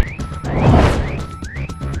fight!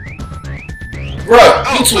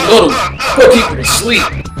 Bruh, you too little. Put people to sleep.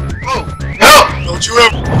 Help! Don't you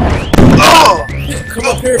ever... Oh! Come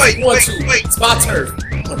up here if you want to. It's my turn.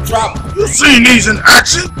 I'm gonna drop him. You seen these in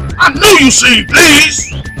action? I knew you seen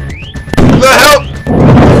these. Little help!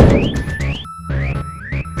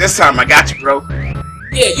 This time I got you, bro.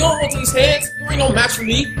 Yeah, you don't want these hands? You ain't no match for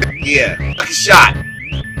me. Yeah, lucky shot.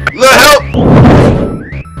 Little help!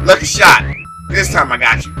 Lucky shot. This time I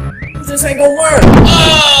got you. This ain't gonna work.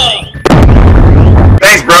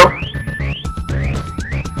 Thanks, bro.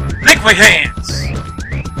 Liquid hands.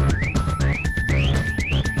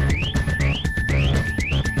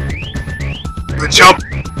 Good jump.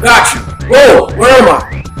 Got you. Whoa, where am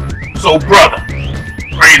I? So, brother,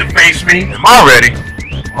 ready to face me? Am I ready?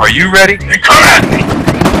 Are you ready? Then come at me.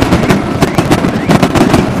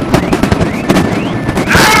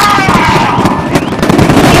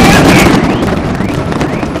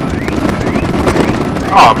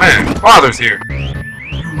 Oh man, Father's here.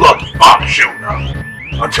 You lucky Father showed up.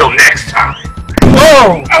 Until next time.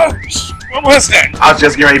 Whoa! Ouch! What was that? I was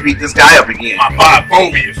just getting ready to beat this guy up again. My 5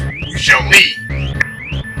 phobias, we shall lead.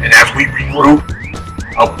 And as we regroup,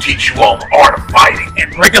 I will teach you all the art of fighting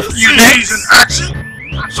and Break a few days in action.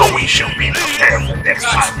 So we shall be prepared for the next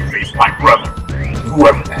time we face my brother,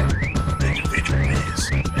 whoever that individual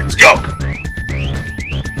is. Let's go.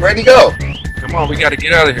 Where'd he go? Come on, we gotta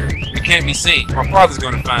get out of here. We can't be seen. My father's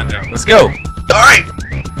gonna find out. Let's go. Alright.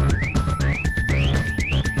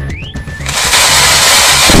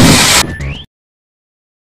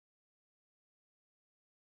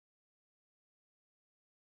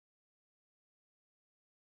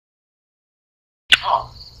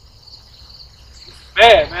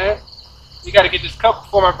 Bad, man. You gotta get this cup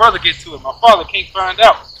before my brother gets to it. My father can't find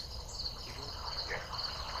out.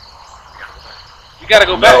 You gotta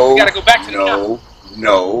go back. You gotta go back to the camp.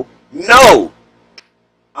 No.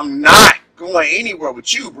 I'm not going anywhere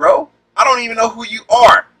with you, bro. I don't even know who you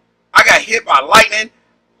are. I got hit by lightning.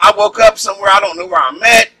 I woke up somewhere I don't know where I'm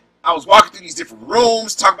at. I was walking through these different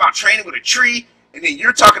rooms, talking about training with a tree, and then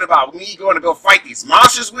you're talking about me going to go fight these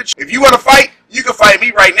monsters with you. If you want to fight, you can fight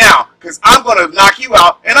me right now, because I'm going to knock you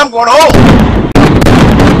out, and I'm going home.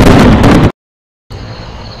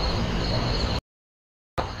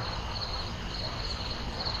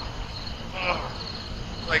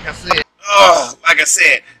 Like I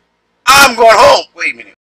said, I'm going home. Wait a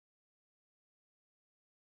minute.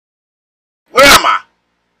 Where am I?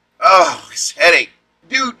 Oh, this headache.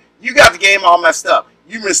 Dude, you got the game all messed up.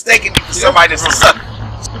 You mistaken me for somebody that's a sucker.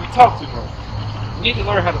 Who we talk to, bro? You need to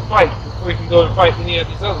learn how to fight before you can go and fight any of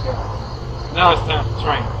these other guys. Now it's time to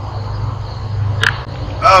train.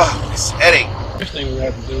 Oh, this headache. First thing we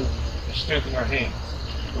have to do is strengthen our hands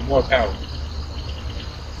for more power.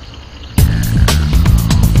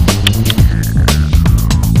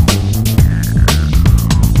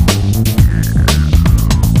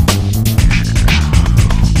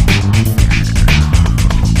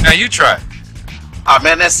 Now you try. Oh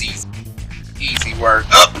man, that's easy. Easy work.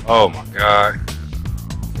 Up. Oh my god.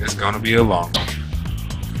 It's gonna be a long one.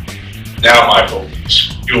 Now, my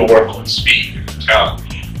focus, you will work on speed and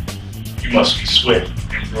brutality. You must be swift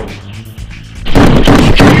and brutal.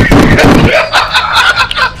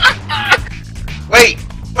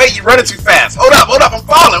 Wait, you're running too fast. Hold up, I'm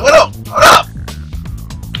falling. Hold up.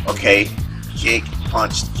 Okay, kick,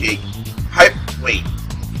 punch, kick, hype, wait.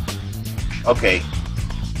 Okay,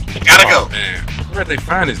 gotta go. Man, where'd they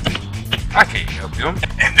find this dude? I can't help him.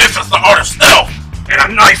 And this is the art of stealth and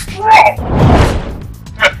a nice throw.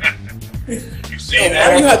 You see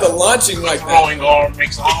that? Why you have the launching like that? Throwing arm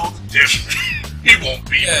makes all the difference. He won't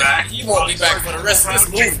be back. He won't be back for the rest of this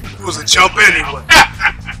movie. It was a jump anyway.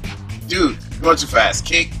 Dude, you're going too fast.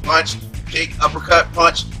 Kick, punch, kick, uppercut,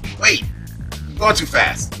 punch. Wait, you're going too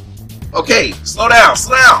fast. Okay, slow down.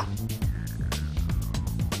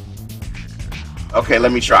 Okay,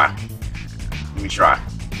 let me try.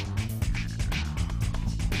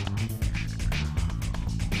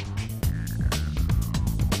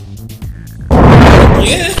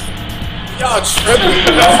 Yeah? Y'all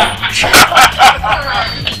tripping,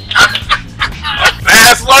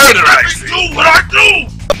 Fast learner, I see. Do what I do.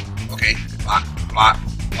 Okay,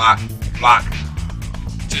 block.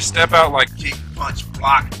 Just step out like Kick, punch,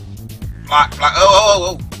 block.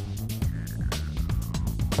 Oh.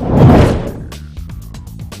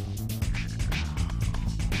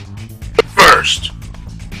 First,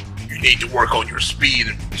 you need to work on your speed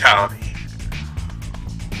and brutality.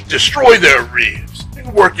 Destroy their ribs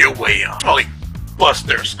and work your way up. Probably bust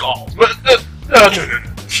their skulls. But no.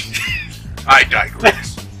 I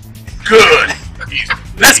digress. Good.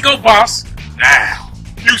 Let's go, boss. Now,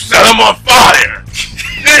 you set them on fire.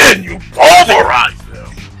 Then you pulverize them.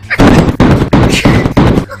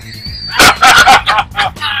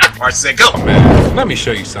 March said, go. Man, let me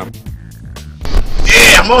show you something.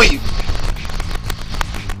 Yeah, I'm on you.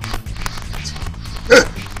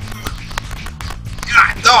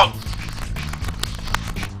 God, dog.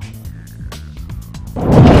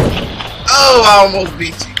 Oh, I almost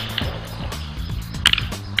beat you.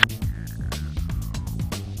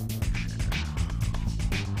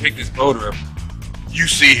 Pick this boulder up. You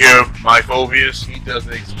see him, my phobias? He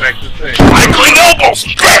doesn't expect a thing. My clean elbow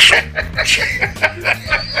special!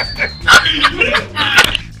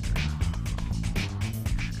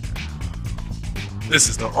 This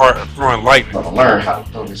is the art of throwing lightning. I'm gonna learn how to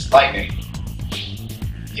throw this lightning.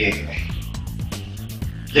 Yeah.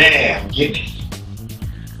 Yeah, I'm getting it.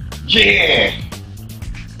 Yeah.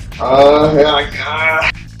 Oh, my God.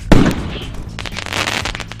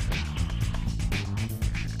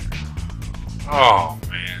 Oh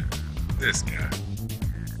man, this guy.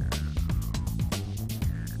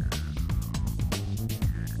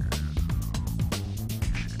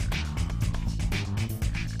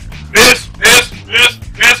 Miss,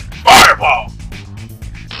 fireball!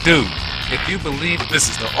 Dude, if you believe this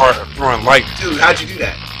is the art of throwing lightning. Dude, how'd you do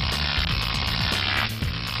that?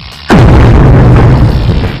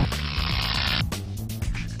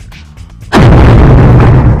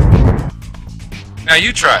 Now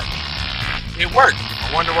you try it. It worked.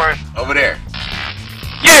 I wonder why. Over there.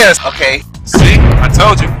 Yes! Okay. See? I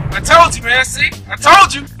told you. I told you, man. See? I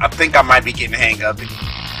told you. I think I might be getting the hang of it.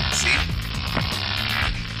 See?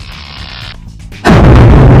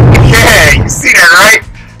 Yeah, you see that, right?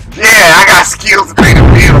 Yeah, I got skills to pay the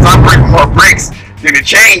bills. I'm breaking more bricks than the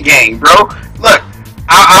chain gang, bro. Look,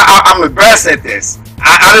 I'm the best at this.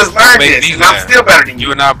 I just learned this, and I'm still better than you.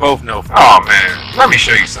 You and I both know. Oh, man. Let me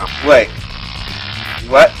show you something. Wait.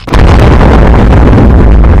 What?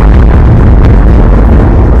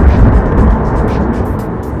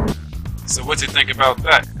 So what you think about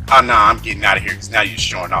that? Oh, no, I'm getting out of here because now you're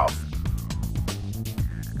showing off.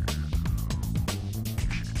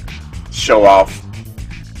 Show off.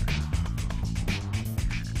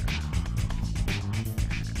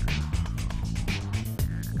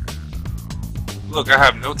 Look, I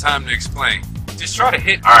have no time to explain. Just try to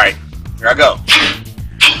hit. Alright, here I go.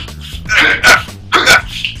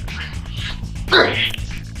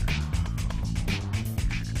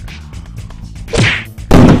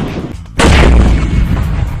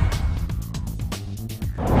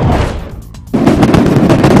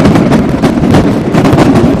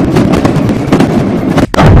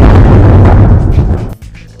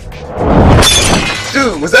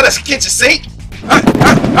 Dude, was that a kitchen sink?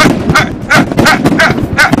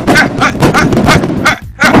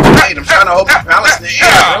 Wait, I'm trying to hold my balance in the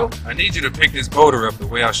air, bro. I need you to pick this boulder up the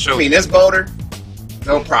way I showed you. I mean, this boulder?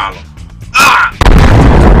 No problem. Ah!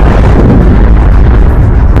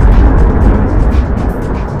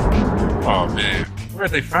 Oh man,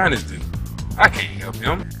 where'd they find this dude? I can't help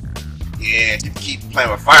him. Yeah, you keep playing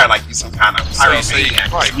with fire like you some kind of So you say you can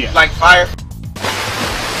fight? You like fire?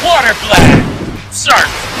 Water blast! Surf!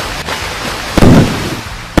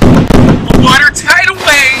 Water tidal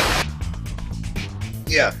wave!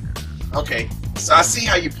 Yeah. Okay. So I see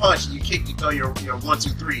how you punch, you kick, you throw your 1, 2,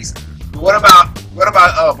 3s. But what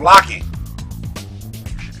about blocking?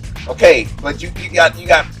 Okay, but you got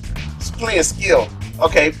plenty of skill.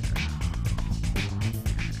 Okay.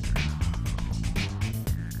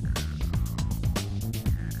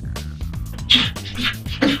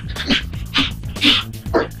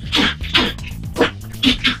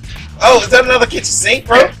 Oh, is that another kitchen sink,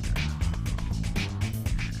 bro?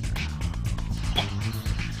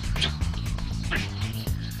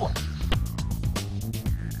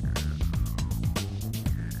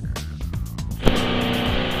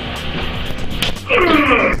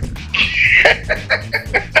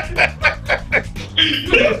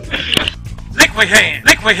 Liquid hand,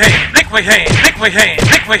 liquid hand, liquid hand, liquid hand,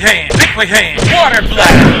 liquid hand, liquid hand, water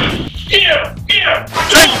blast! Yeah!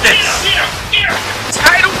 Drink this! Yeah!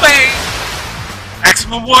 Tidal wave!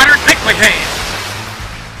 Maximum water, liquid hand!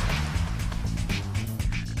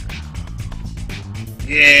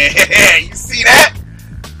 Yeah, you see that?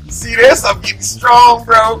 You see this? I'm getting strong,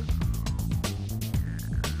 bro.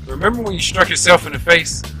 Remember when you struck yourself in the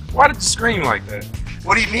face? Why did you scream like that?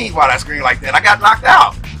 What do you mean why I scream like that? I got knocked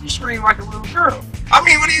out. You screamed like a little girl. I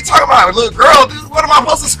mean, what are you talking about? A little girl, dude? What am I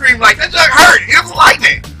supposed to scream like? That junk hurt. It was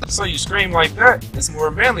lightning. So you scream like that? There's more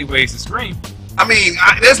manly ways to scream. I mean,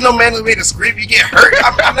 there's no manly way to scream. You get hurt.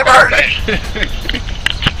 I've never heard that.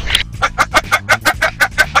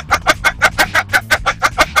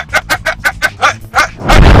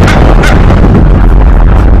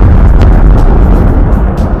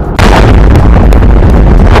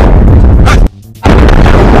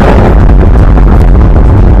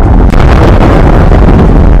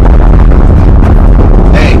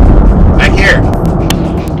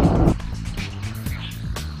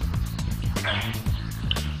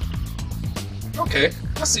 Okay,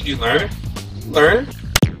 I see you learning. Learn.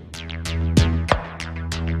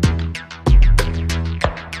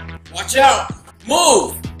 Watch out!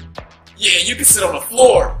 Move! Yeah, you can sit on the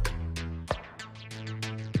floor.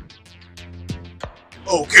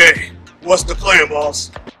 Okay, what's the plan,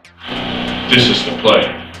 boss? This is the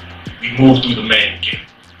play. We move through the main gate,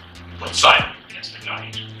 but silent against the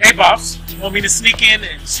night. Hey, boss, you want me to sneak in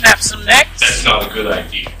and snap some necks? That's not a good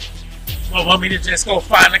idea. Well, want me to just go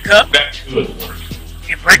find the cup? That could work.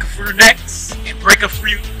 And break a few necks? And break a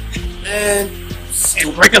few... And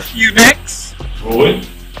break a few necks? Ruin?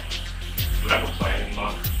 You have a plan in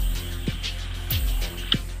mind?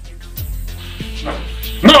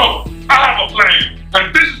 No! I have a plan!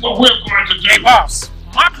 And this is what we're going to do! Hey, boss,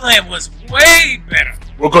 my plan was way better.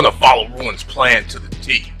 We're gonna follow Ruin's plan to the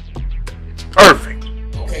T. It's perfect.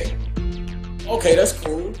 Okay. Okay, that's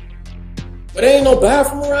cool. But there ain't no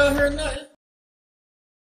bathroom around here or nothing?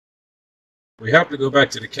 We have to go back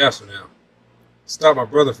to the castle now. Stop my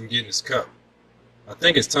brother from getting his cup. I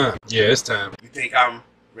think it's time. Yeah, it's time. You think I'm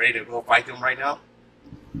ready to go fight them right now?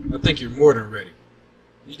 I think you're more than ready.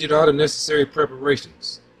 You did all the necessary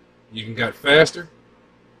preparations. You can got faster.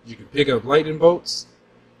 You can pick up lightning bolts.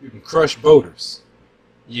 You can crush boulders.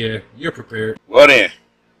 Yeah, you're prepared. Well then,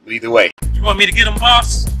 lead the way. You want me to get him,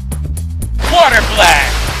 boss? Water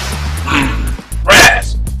blast!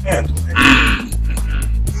 Brass! Handle it.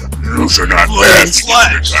 You should not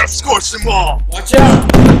Slash! Scorch them all! Watch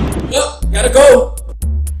out! Look, gotta go!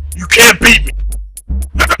 You can't beat me!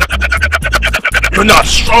 You're not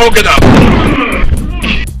strong enough!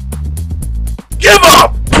 Give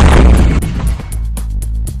up!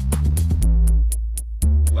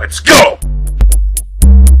 Let's go!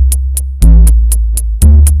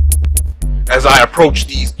 As I approach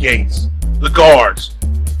these gates, the guards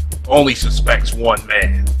only suspects one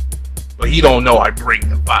man. But he don't know I bring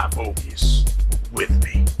the 5 foryous with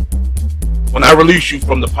me. When I release you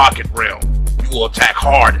from the pocket realm, you will attack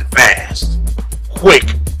hard and fast, quick,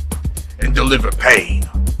 and deliver pain.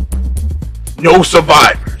 No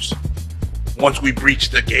survivors. Once we breach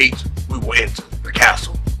the gate, we will enter the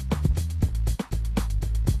castle.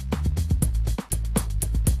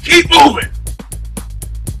 Keep moving!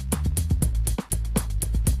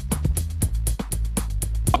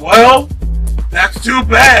 Well, that's too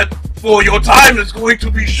bad. For your time is going to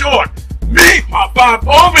be short. Meet my 5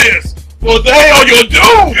 foryous, for they are your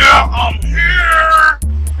doom! Yeah, I'm here!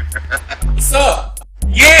 What's up?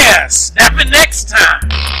 Yeah, snap it next time!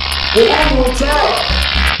 We're under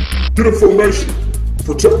attack! Get in formation.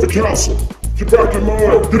 Protect the castle. Get back in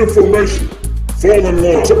line. Get in formation. Fall in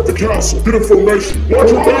line. Protect the castle. Get in formation. Watch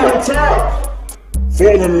your back. Attack! Fall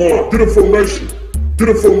in line. Get in formation. Get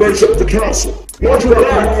in formation. Protect the castle. Watch your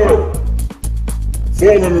back. Fall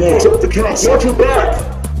in line. Protect the castle. Watch your back.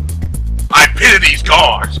 I pity these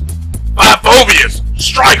guards. 5 foryous,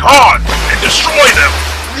 strike hard and destroy them.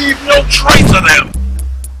 Leave no trace of them.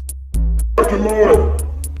 Back in line.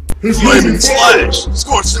 He's Lightning slash.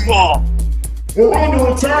 Scorch them all. We're under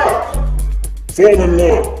attack. Fall in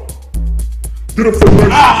line. Get in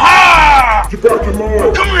formation. Aha! Get back in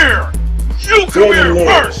line. Come here. You come Fall here in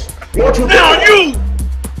line. first. Watch your Now back. you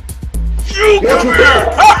Watch come your here.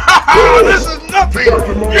 back. Ha ha! This is nothing. Get back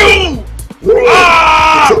in line. You. Run.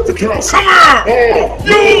 Ah! Protect the castle. Come here. Oh,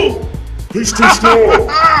 You. He's too strong.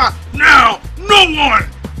 Now, no one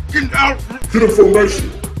can out. Get in formation.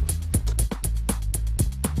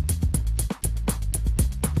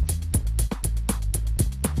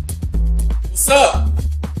 What's up?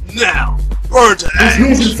 Now, burn to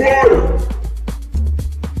He's using fire.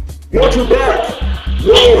 Watch your back.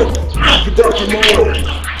 Run. Get back in line.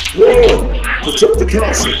 Run. Protect the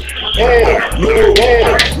castle.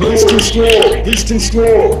 No, he's too strong. He's too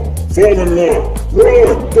strong. Fall in line.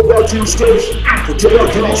 Run. Go back to your station. Protect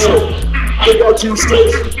the castle. Go back to your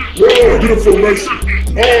station. Run. Get in formation.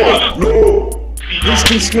 No, he's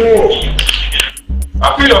too strong.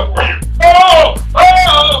 I feel up for you. Oh!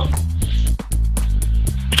 Oh!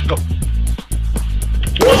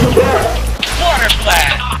 Watch your back. Water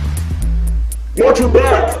blast! Watch your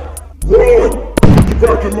back. Run. Get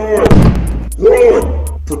back in line.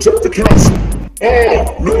 Run. Protect the castle.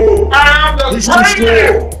 No. I'm the He's too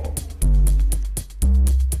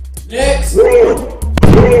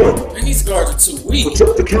mind. And these guards are too weak.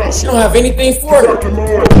 Protect the castle. You don't have anything for Protect them.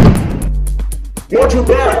 your mind. Watch your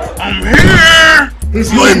back. I'm here!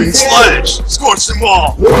 He's Flaming using sledge! Scorch them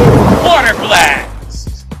all! Water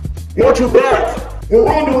blast! Watch your back. We're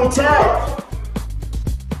under attack.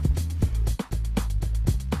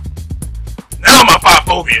 Now, my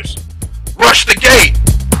bhfypians, rush the gate!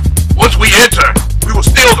 Once we enter, we will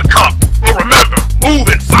steal the cup. But remember, move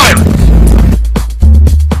in silence!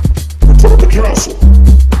 Protect the castle.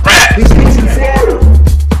 Rat! He's using fire.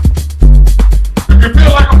 If you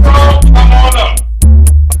feel like a pro, come on up.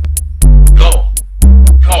 Go!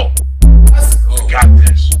 Go! Let's go. We got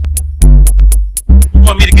this. You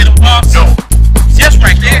want me to get him, boss? No! He's just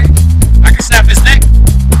right there. I can snap his neck.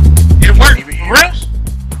 It'll work. Even for real?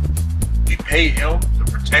 We pay him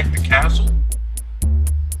to protect the castle?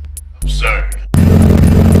 Absurd.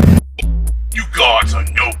 You guards are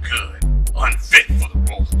no good. Unfit for the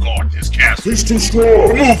role to guard this castle. He's too strong.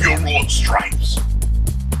 Remove your royal stripes.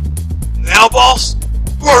 Now, boss,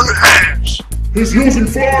 burn the hands. He's using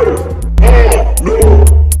fire. Ah,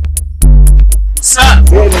 no. Son,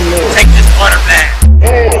 Falling low. take this water back.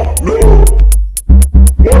 Ah, no.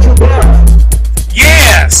 Watch your back.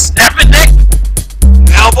 Yeah, snap it neck.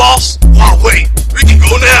 Now, boss? Oh, wait. We can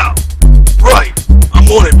go now. Right. I'm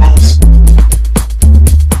on it, boss.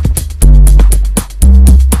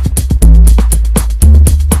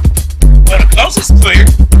 Well, the coast is clear.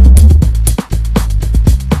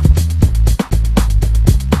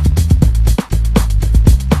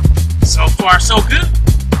 So far, so good.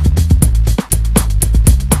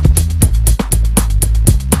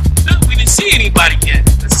 No, we didn't see anybody yet,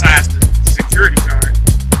 besides the security guard.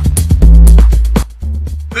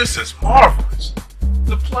 This is marvelous.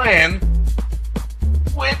 The plan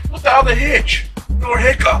went without a hitch, nor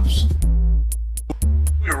hiccups.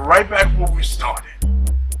 We're right back where we started.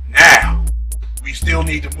 Now, we still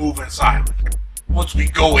need to move in silence. Once we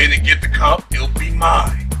go in and get the cup, it'll be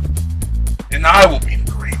mine. And I will be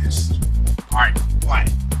the greatest. Alright,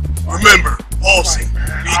 quiet. Remember, bossy,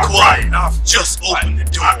 be quiet. Just open the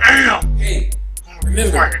door. I am. Hey,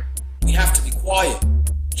 remember, we have to be quiet.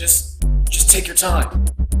 Just take your time.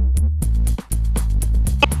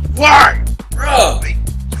 Quiet! Bro, Wait,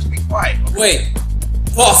 just be quiet. wait.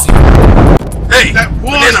 Bossy, Hey, that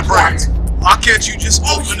banana bread. Why can't you just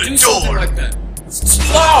why would open you the do something door? like that? It's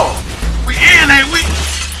too loud. We in, ain't we?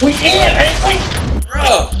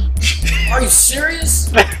 Bro, are you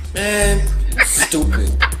serious? Man, stupid.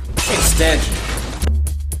 Can't stand you.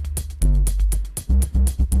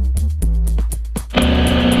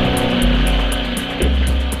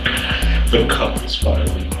 The cup is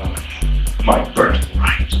finally mine. My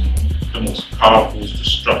birthright. The most powerful,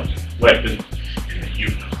 destructive weapon in the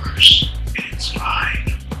universe. It's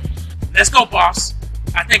mine. Let's go, boss.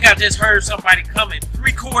 I think I just heard somebody coming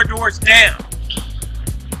 3 corridors down.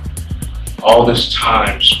 All this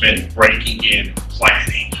time spent breaking in and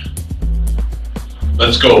planning.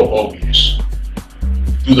 Let's go, Mobius.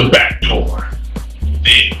 Through the back door.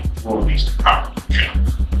 Then we'll release the power of the cup.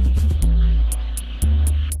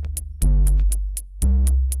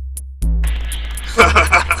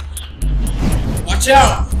 Watch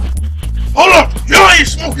out. Hold up! Y'all ain't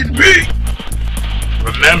smoking me!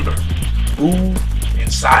 Remember, move in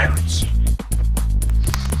silence.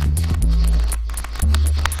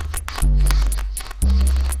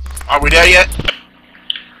 Are we there yet?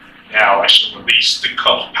 Now I shall release the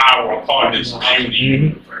cup's power upon this puny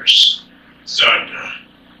universe. Thunder,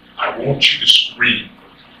 I want you to scream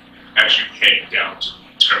as you head down to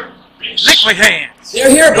the eternal abyss. Lick my hands. They're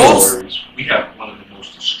here, No boss. worries, we have one of the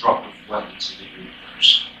most destructive weapons in the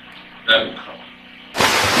universe. Let him come.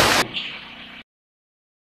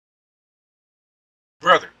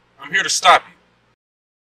 Brother, I'm here to stop you.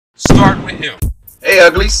 Start with him. Hey,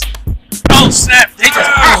 uglies. Oh, snap. They just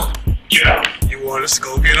pop. Get out. You want us to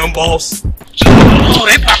go get him, boss? Oh,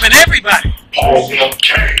 they popping everybody. All them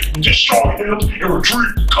came, destroy him, and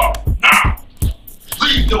retrieve the cup. Now,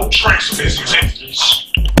 leave no trace of his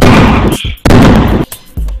existence.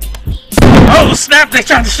 Oh, snap. They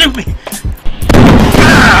trying to shoot me.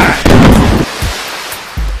 Ah.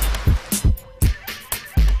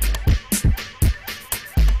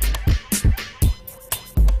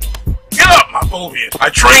 Get up, my Bovian. I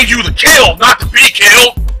trained you to kill, not to be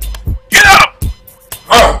killed. Get up!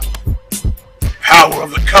 Power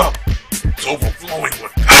of the cup. It's overflowing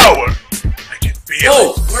with power. I can feel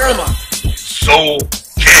Whoa, it. where am I? So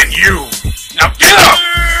can you. Now get up!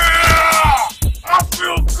 I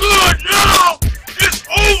feel good now! It's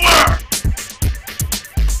over!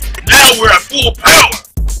 Now we're at full power!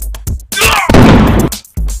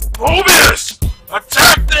 Mobius!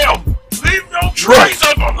 Attack them! Leave no trace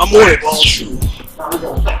of them! worry about you.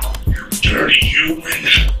 You dirty human.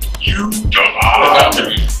 You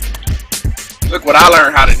DeMonD. Look what I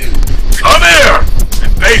learned how to do. Come here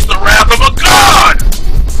and face the wrath of a god!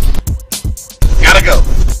 Gotta go.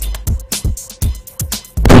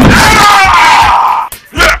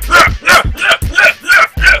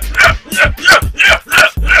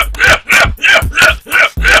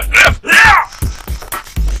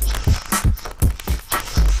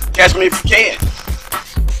 Catch me if you can.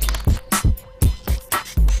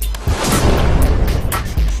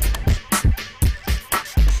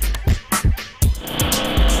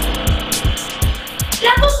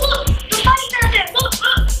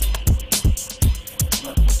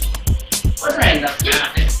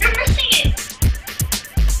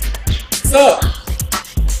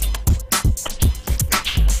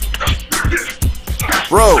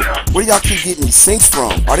 Bro, where do y'all keep getting these sinks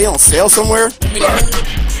from? Are they on sale somewhere?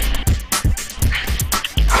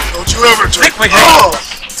 Don't you ever take me.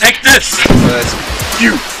 Take this.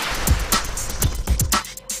 You.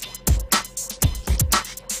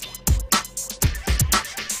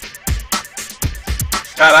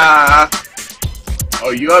 Ta-da!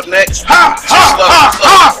 Oh, you up next? Ha! Ha! Ha!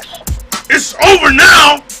 Ha! It's over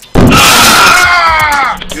now!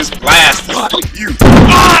 Ah! Just blast you.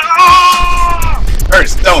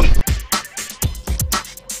 Hurts, don't it?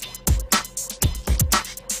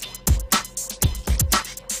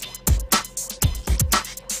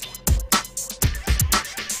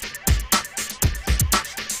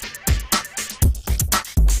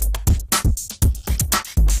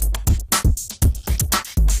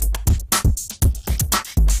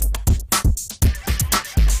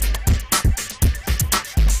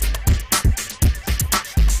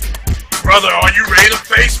 Brother, are you ready to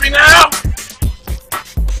face me now?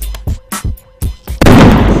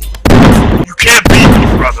 You can't beat me,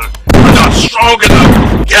 brother. You're not strong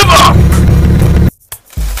enough. Give up!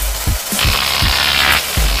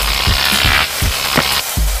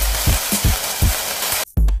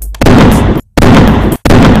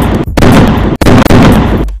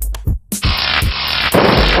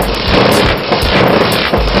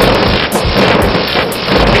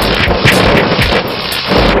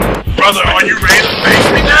 Brother, are you ready to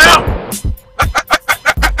face me now?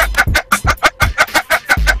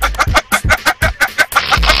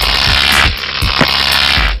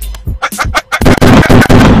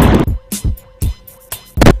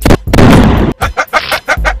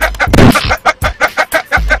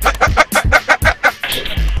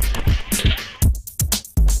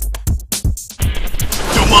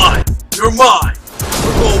 DeMonD, you're mine.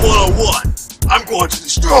 We're going one-on-one. I'm going to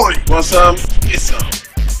destroy you. Want some? Get some.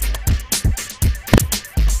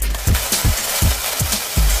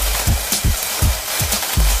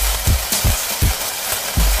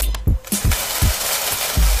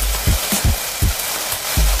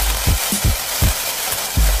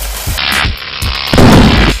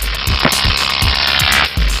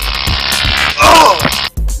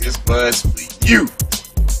 This buzz for you.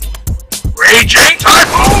 Raging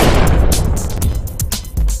Typhoon!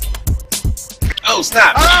 Oh,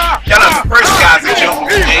 snap. Count out the first guys that jump on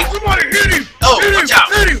the game. Somebody hit him! Oh, watch out.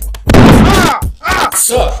 Hit him! What's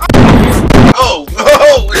up? Oh,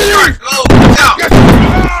 watch out.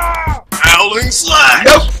 Howling Slash!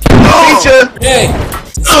 Nope. Teacher. Hey,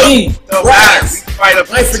 team, Don't matter. We can fight up.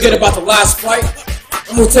 I ain't forget about the last fight.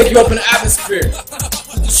 I'm gonna take you up in the atmosphere.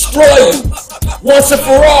 Destroy you. Once and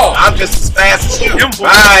for all. I'm just as fast as you.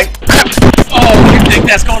 Bye. Oh, you think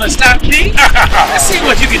that's gonna stop me? Let's see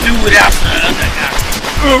what you can do without the other guy.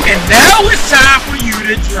 And now it's time for you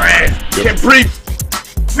to drown. Can't breathe.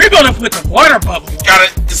 We're gonna put the water bubble on.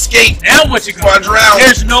 Gotta escape. Now what you gonna do? Drown.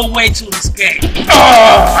 There's no way to escape.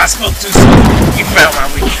 Oh, I spoke too soon. You found my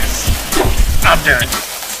weakness. I'm done.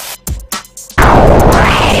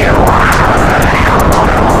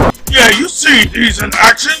 Yeah, you see these in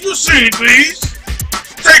action. You see these.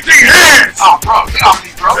 Take these hands. Oh, bro, get off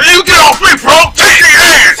me, bro. You get off me, bro. Take these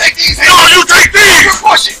hands. Take these hands. No, you take these. You're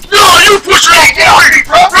pushing. No, you push it off. Get off me,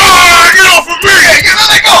 bro. No, get off of me. Yeah, let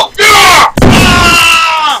that go. Yeah.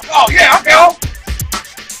 Oh, yeah, I'm down.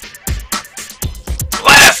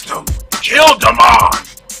 Blast him. Kill DeMonD.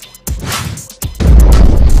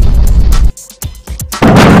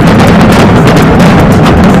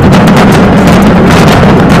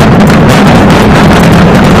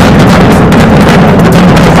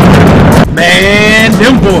 Man,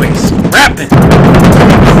 them boys rapping.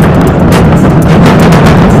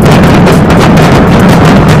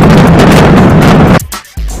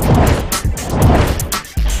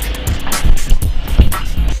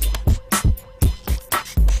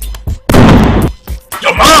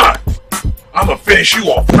 DeMonD, I'ma finish you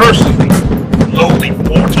off personally, lowly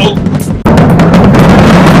mortal.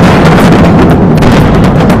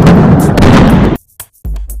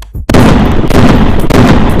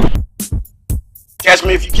 Catch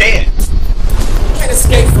me if you can. You can't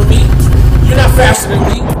escape from me. You're not faster than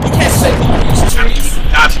me. You can't shake me from these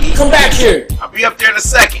trees. Come back here. I'll be up there in a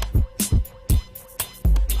second.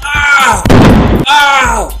 Ow!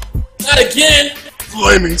 Ow! Not again!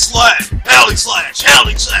 Flaming slash, alley slash,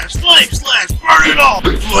 flame slash, burn it all!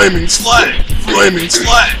 Flaming slash, flaming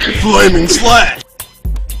slash, flaming slash!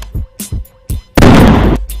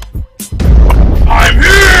 I'm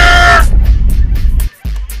here!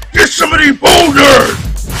 Get some of these boulders!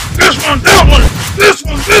 This one, that one, this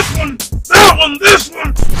one, this one, that one, this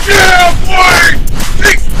one! Yeah, boy!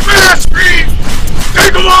 Take fast screen!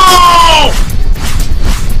 Take them all!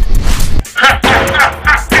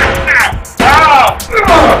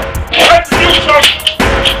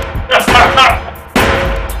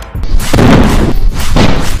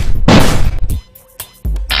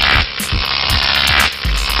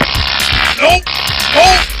 Nope!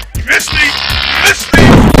 Nope! You missed me! You missed me!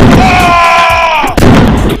 Ah!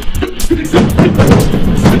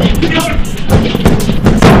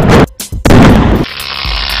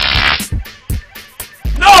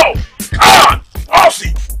 No! God!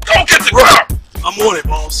 Bossy! Go get the car! I'm on it,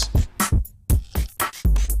 boss.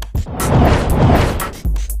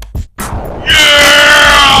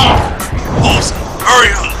 Yeah! Boss,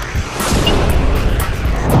 hurry up.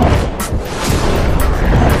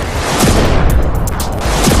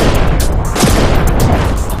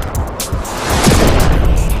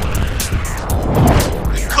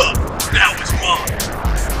 The cup, now it's mine.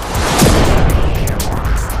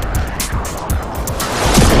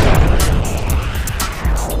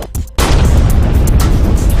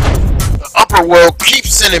 The upper world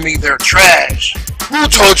keeps sending me their trash. Who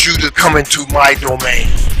told you to come into my domain?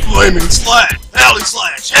 Flaming slash, alley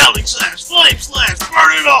slash, flame slash,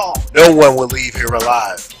 burn it all! No one will leave here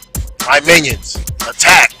alive. My minions,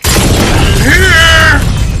 attack! Here!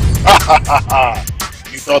 Ha ha ha ha!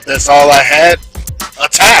 You thought that's all I had?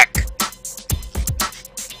 Attack!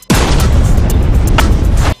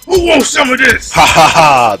 Who wants some of this? Ha ha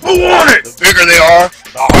ha! Who want it? The bigger they are,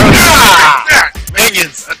 the harder.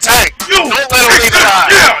 Minions, attack! You! Don't let them leave alive!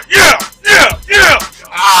 Yeah, yeah! Yeah! Yeah!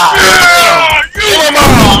 Ah! Yeah! You! Come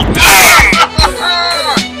on!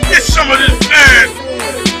 Ah! Get some of this, man!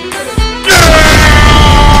 Yeah!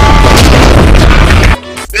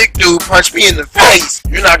 Big dude punched me in the face.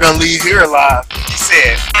 You're not gonna leave here alive. He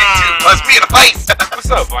said, Big dude punched me in the face.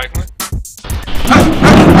 What's up, Viking?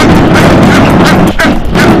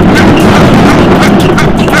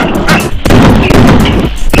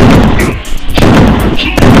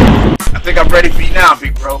 I think I'm ready for you now,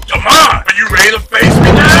 big bro. Come on! Are you ready to face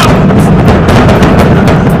me now?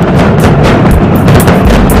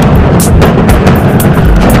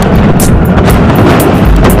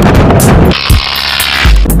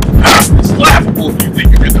 It's laughable if you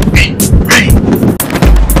think you're gonna beat me.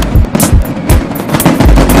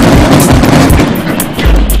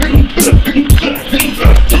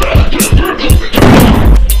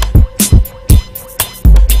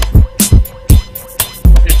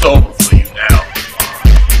 It's over for you now.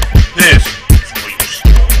 This is where you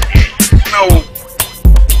start. No.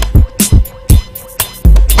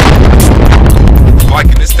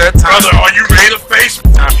 Viking, it's that time. Brother, are you ready to face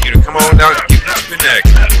me? Time for you to come on down and get up the neck.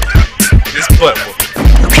 This butt whooping.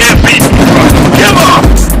 You can't beat me, brother. Give up!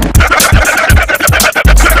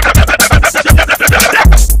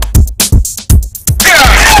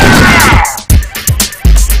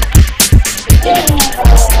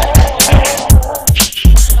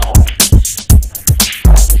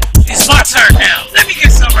 It's my turn now. Let me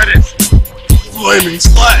get some of this. Flaming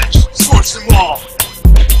slash! Scorch them all!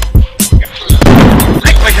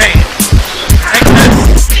 Liquid hand. Take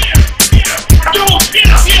this. Liquid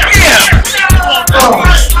hand.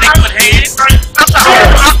 I'm the whole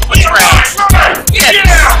aqua trap. Yes.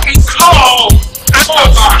 It's cold. I'm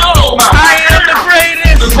the snow. I am the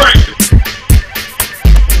greatest.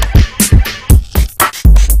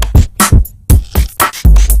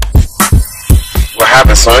 What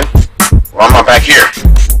happened, son? Why am I back here?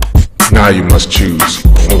 Now you must choose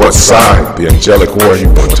on what side the angelic war you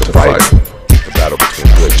want to fight. The battle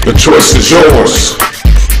between good. The choice is yours.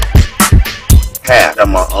 Path that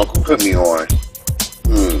my uncle put me on.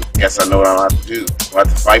 Guess I know what I have to do. I have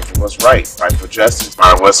to fight for what's right. Fight for justice.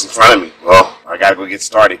 Find what's in front of me. Well, I gotta go get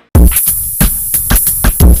started.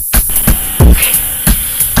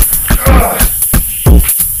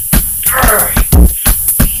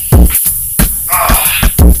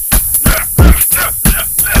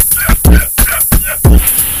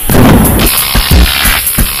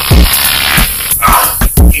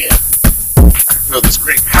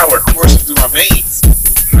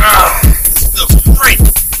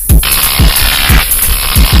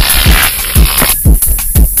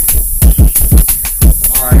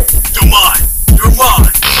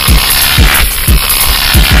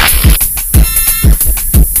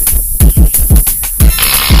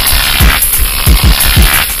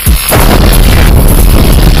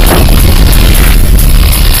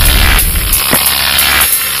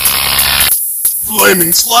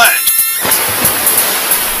 flaming slash.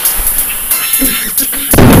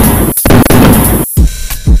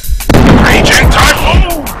 Raging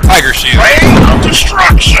Typhoon! Tiger Shield. Rain of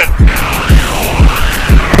Destruction!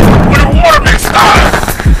 Underwater style!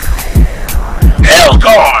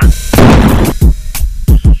 Hellguard!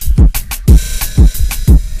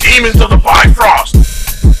 Demons of the Bifrost!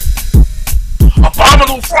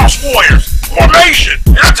 Abominable Frost Warriors! Formation!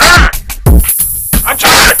 And attack!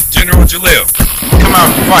 Attack! General Jalil, come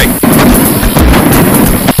out and fight.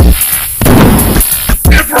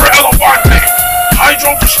 Emperor Elefante!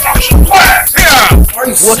 Hydro Destruction Blast! Are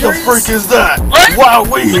you What serious? the freak is that? What? Why are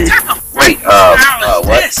we here? Wait,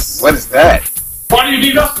 what is that? Why do you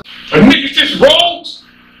need us? And we can just rogues?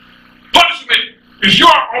 Punishment is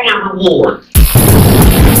your only reward.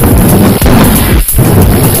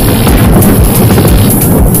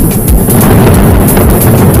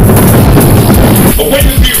 Await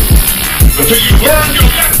with you until you learn your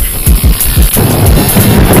lesson.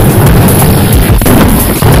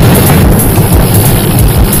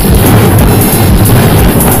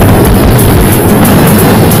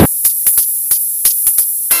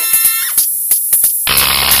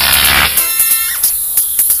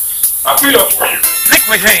 I feel for you.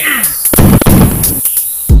 Liquid hands.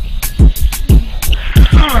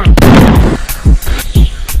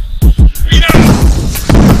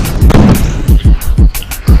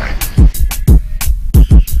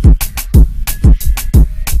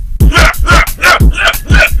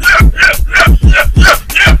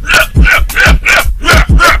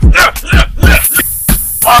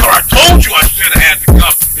 Father, I told you I should have had the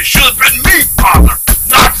cup. It should have been me, Father.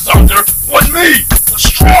 Not Thunder, but me, the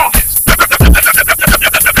strongest.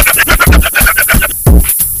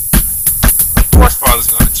 Of course, Father's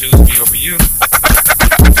gonna choose me over you.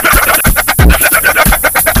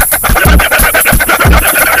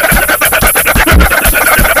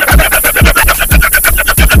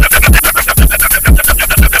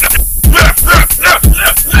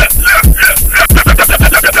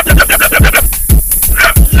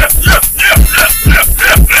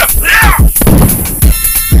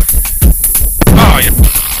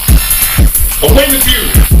 Away with you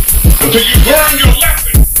until you learn your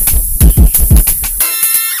lesson.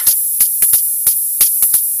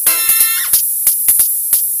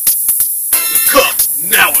 The cup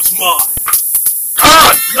now is mine.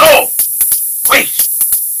 God, no! Wait!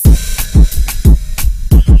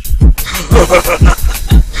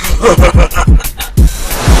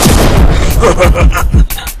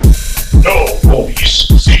 No, Mobius,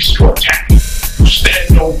 cease your attack. You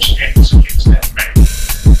stand no chance against that man.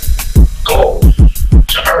 Go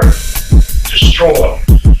to Earth, destroy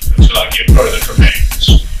until I get further commands.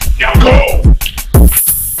 Now go!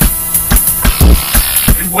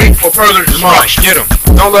 And wait for further destruction. Get him.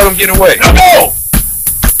 Don't let him get away. Now go!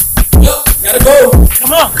 Yup, gotta go.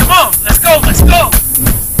 Come on, let's go, let's go.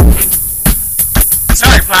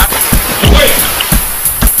 Sorry, Pop. Wait!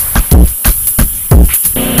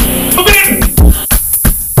 Come in!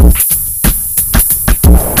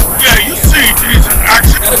 Yeah, you see these in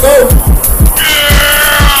action. Gotta go.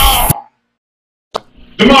 Yeah!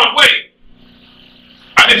 DeMonD, wait!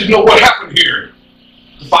 I need to know what happened here.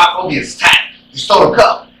 The foryou is attacked. You stole the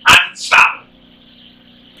cup. I need to stop it.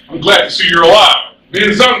 I'm glad to see you're alive. Me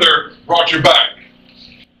and Thunder brought you back.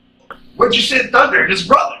 Where'd you send Thunder and his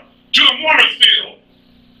brother? To the Mormon field.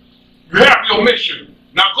 You have your mission.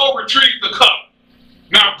 Now go retrieve the cup.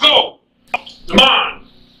 Now go! DeMonD,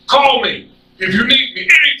 call me if you need me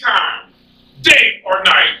anytime, day or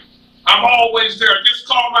night. I'm always there. Just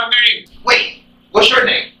call my name. Wait, what's your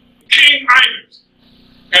name? King Ines.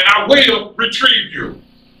 And I will retrieve you.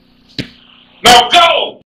 Now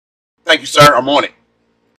go! Thank you, sir. I'm on it.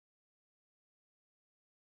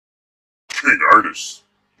 King Ernest,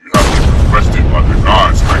 you have been requested by the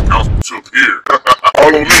gods and council to appear.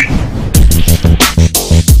 Follow me.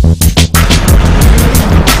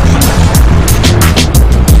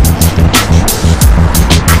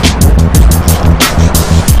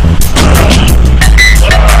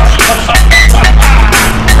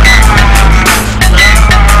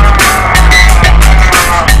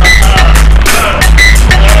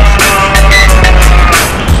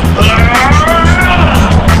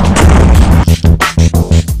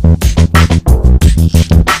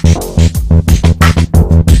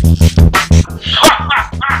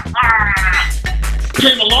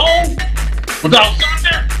 Came alone without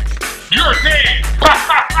Thunder? You're dead!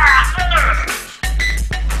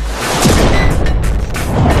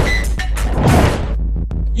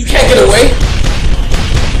 You can't get away.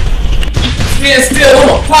 Stand still,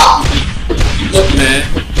 I'ma pop. Look, man,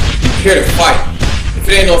 I'm here to fight. If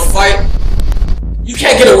it ain't no fight, You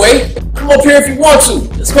can't get away. Come up here if you want to.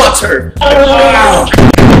 It's my turn. Ow.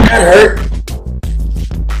 That hurt.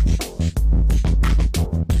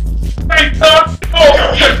 Hey, what?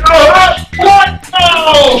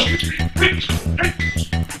 Oh!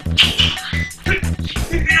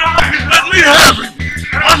 Let me have it!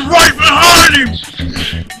 I'm right behind him!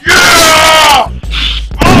 Yeah!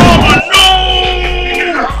 Oh no!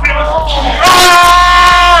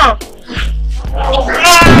 Ah!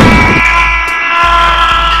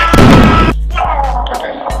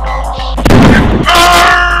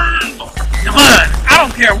 Come on, I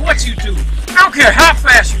don't care what you do. I don't care how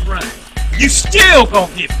fast you run. You still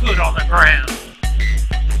gonna get put on the ground.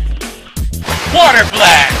 Water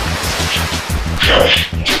blast!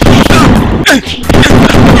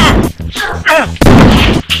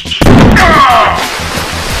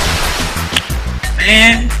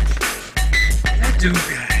 Man, that dude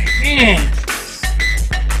got hands.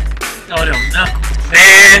 Oh, them knuckles,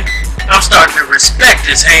 man. I'm starting to respect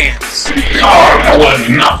his hands. Oh, that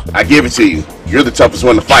wasn't enough. I give it to you. You're the toughest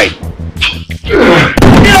one to fight. Yeah,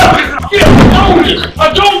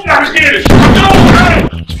 I don't get it.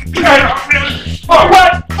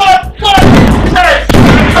 What? Hey!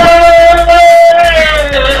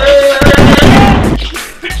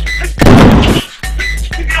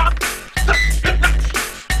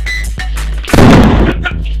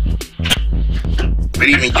 But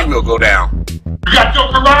even you will go down. You got your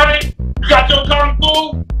karate? You got your kung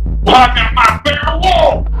fu? Well, I got my bare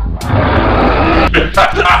wall.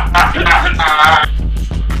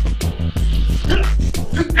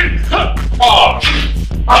 Oh,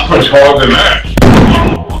 I push harder than that.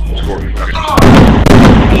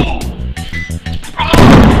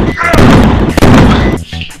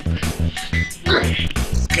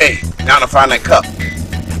 Okay, now to find that cup.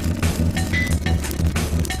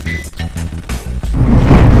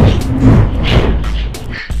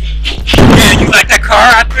 Yeah, you like that car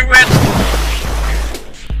I threw at?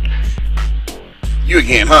 You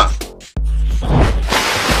again, huh?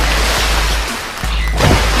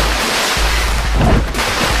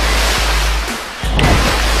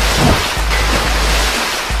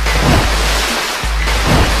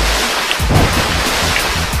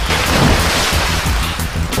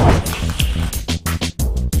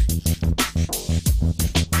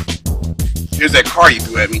 Here's that car you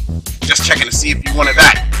threw at me. Just checking to see if you wanted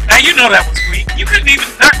that. Now you know that was weak. You couldn't even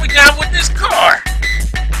knock me down with this car.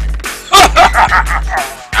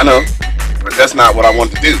 I know, but that's not what I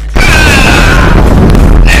wanted to do.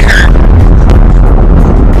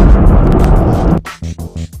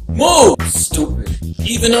 Move, stupid.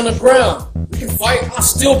 Even on the ground. We can fight, I'll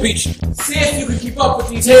still beat you. See if you can keep up with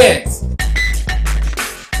these hands.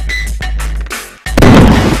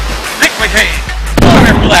 Liquid hand.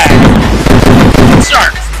 Water blast.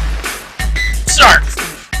 Sharks.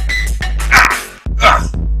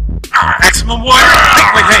 Maximum water.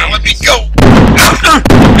 Liquid hand. Let me go.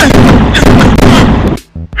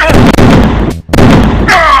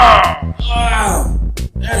 Wow,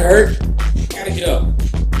 that hurt. Gotta get up.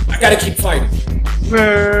 I gotta keep fighting.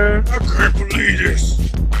 Man, I can't believe this.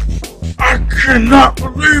 I cannot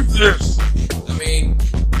believe this. I mean,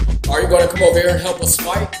 are you gonna come over here and help us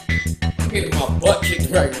fight? I'm getting my butt kicked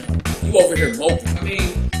right now. You over here moping. I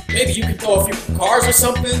mean, maybe you can throw a few cars or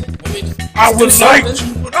something? I would like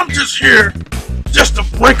to, but I'm just here just to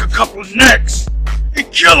break a couple of necks and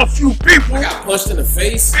kill a few people. I got punched in the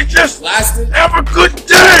face. And just blasted. Have a good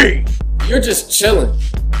day. You're just chilling.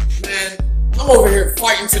 Man, I'm over here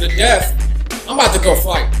fighting to the death. I'm about to go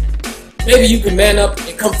fight. Maybe you can man up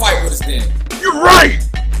and come fight with us then. You're right.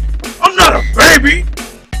 I'm not a baby.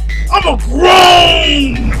 I'm a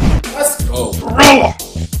grown Let's go. gorilla.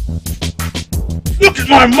 Look at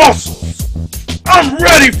my muscles. I'm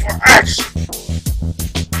ready for action.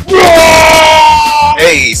 Roar!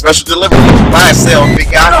 Hey, special delivery. Buy and sell,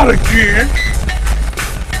 big guy. Not again.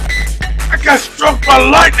 I got struck by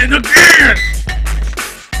lightning again.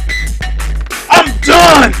 I'm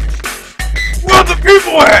done. Where are the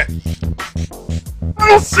people at? I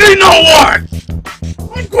don't see no one.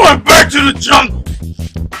 I'm going back to the jungle.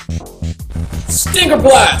 Stinger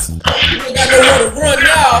blast! You ain't got nowhere to run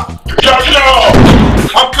now. Yo,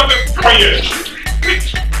 I'm coming for you.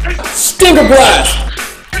 Stinger blast!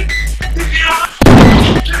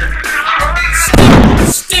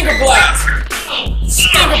 Stinger blast!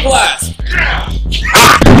 Stinger blast!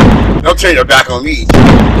 Don't turn your back on me.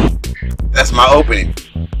 That's my opening.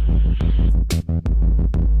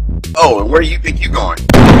 Oh, and where do you think you're going?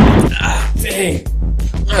 Ah, dang.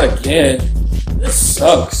 Not again. This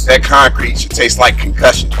sucks. That concrete should taste like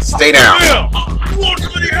concussion. Stay down. Yeah. You want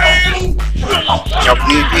some of the hands? Jump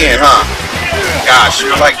deep in, huh? Gosh,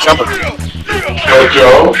 you're like jumping.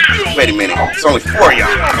 Jojo. Wait a minute, it's only 4 of y'all.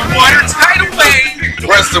 Water tidal wave.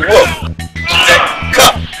 Where's the wolf? That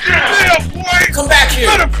cup. Yeah, boy! Come back here!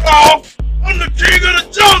 Let it fall! I'm the king of the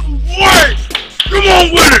jungle, boy! Come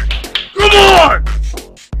on with it! Come on!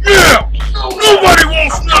 Yeah! Nobody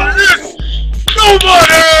wants none of this!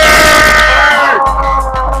 Nobody!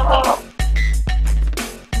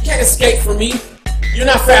 You can't escape from me. You're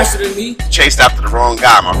not faster than me. Chased after the wrong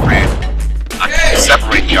guy, my friend. I can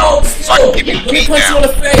separate y'all so I can give you a beat punch you in down.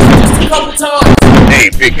 the face just a couple times. Hey,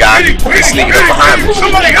 big guy, you're sneaking up behind me.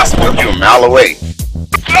 Somebody else will you a mile away.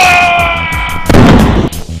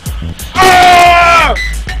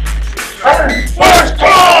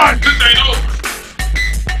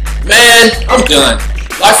 Man, I'm done.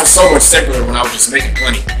 Life was so much simpler when I was just making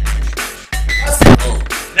money.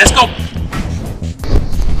 Let's go.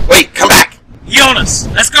 Wait, come back. Jonas,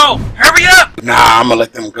 let's go. Hurry up. Nah, I'm gonna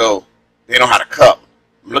let them go. They don't have a cup.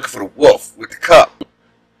 I'm looking for the wolf with the cup.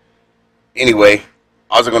 Anyway,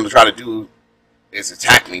 all they're gonna try to do is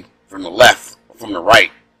attack me from the left or from the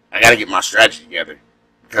right. I gotta get my strategy together.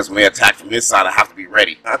 Because when they attack from this side, I have to be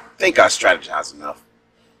ready. I think I strategized enough.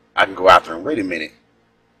 I can go after them. Wait a minute.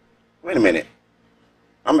 Wait a minute.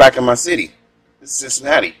 I'm back in my city. This is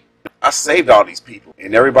Cincinnati. I saved all these people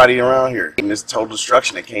and everybody around here in this total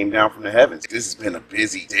destruction that came down from the heavens. This has been a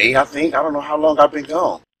busy day, I think. I don't know how long I've been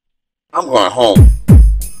gone. I'm going home.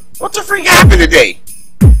 What the freak happened today?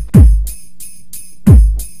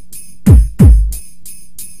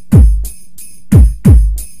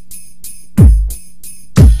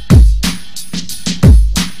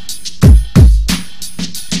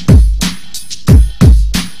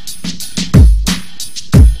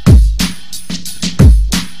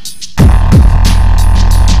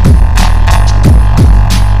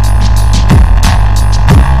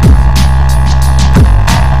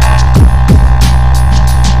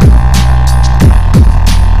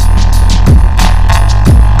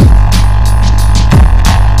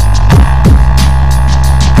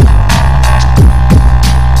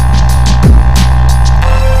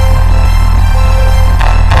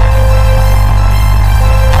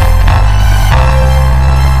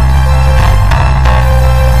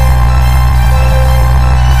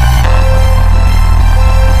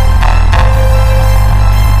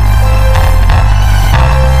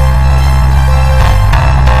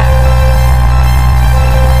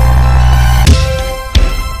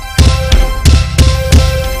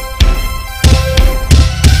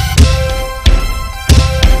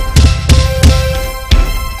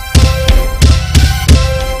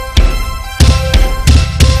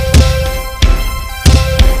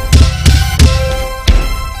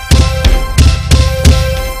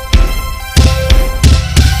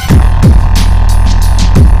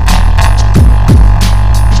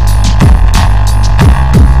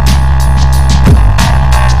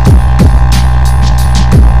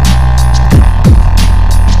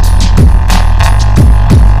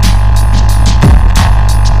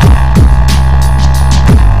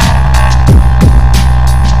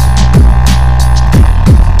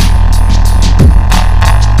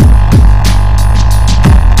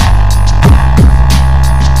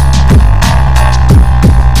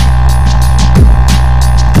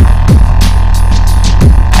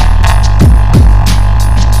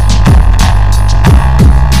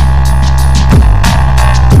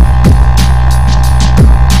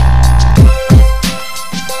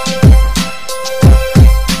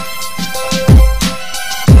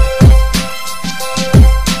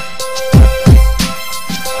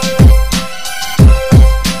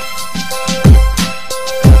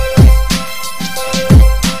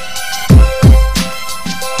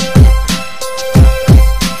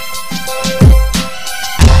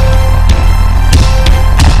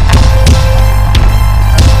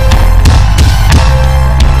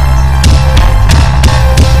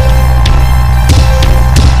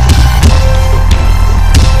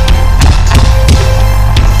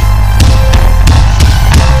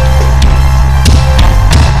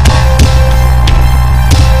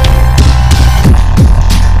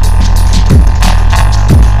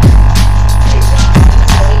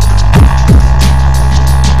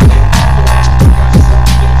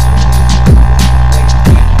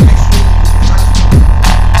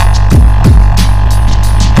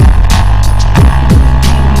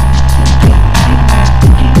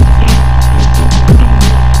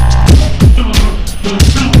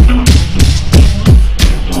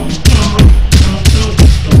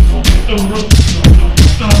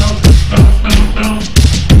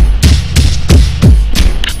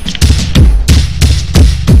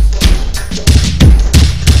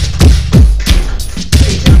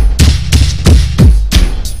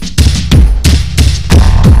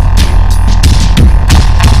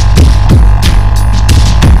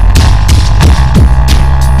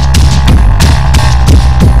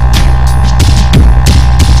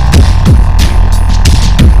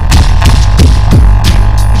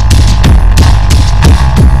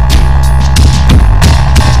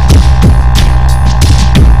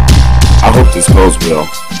 goes well,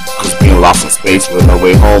 because being lost in space with no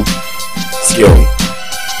way home, scary.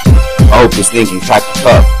 I hope this thing can track the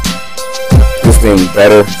cup. This thing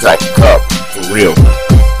better track the cup, for real.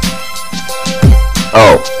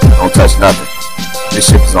 Oh, don't touch nothing. This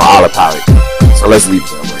ship is on autopilot, so let's leave it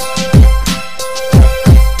that way.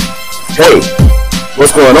 Hey,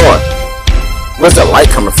 what's going on? Where's that light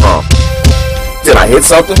coming from? Did I hit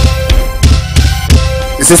something?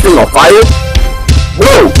 Is this thing on fire?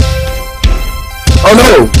 Whoa! Oh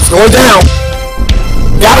no, it's going down!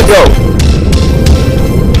 Gotta go!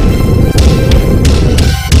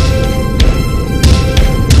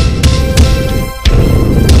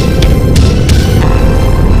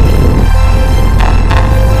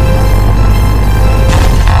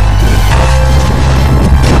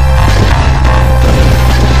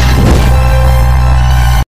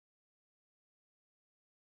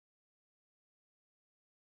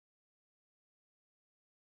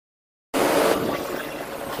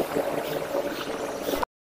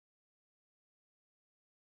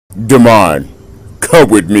 DeMonD, come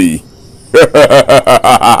with me.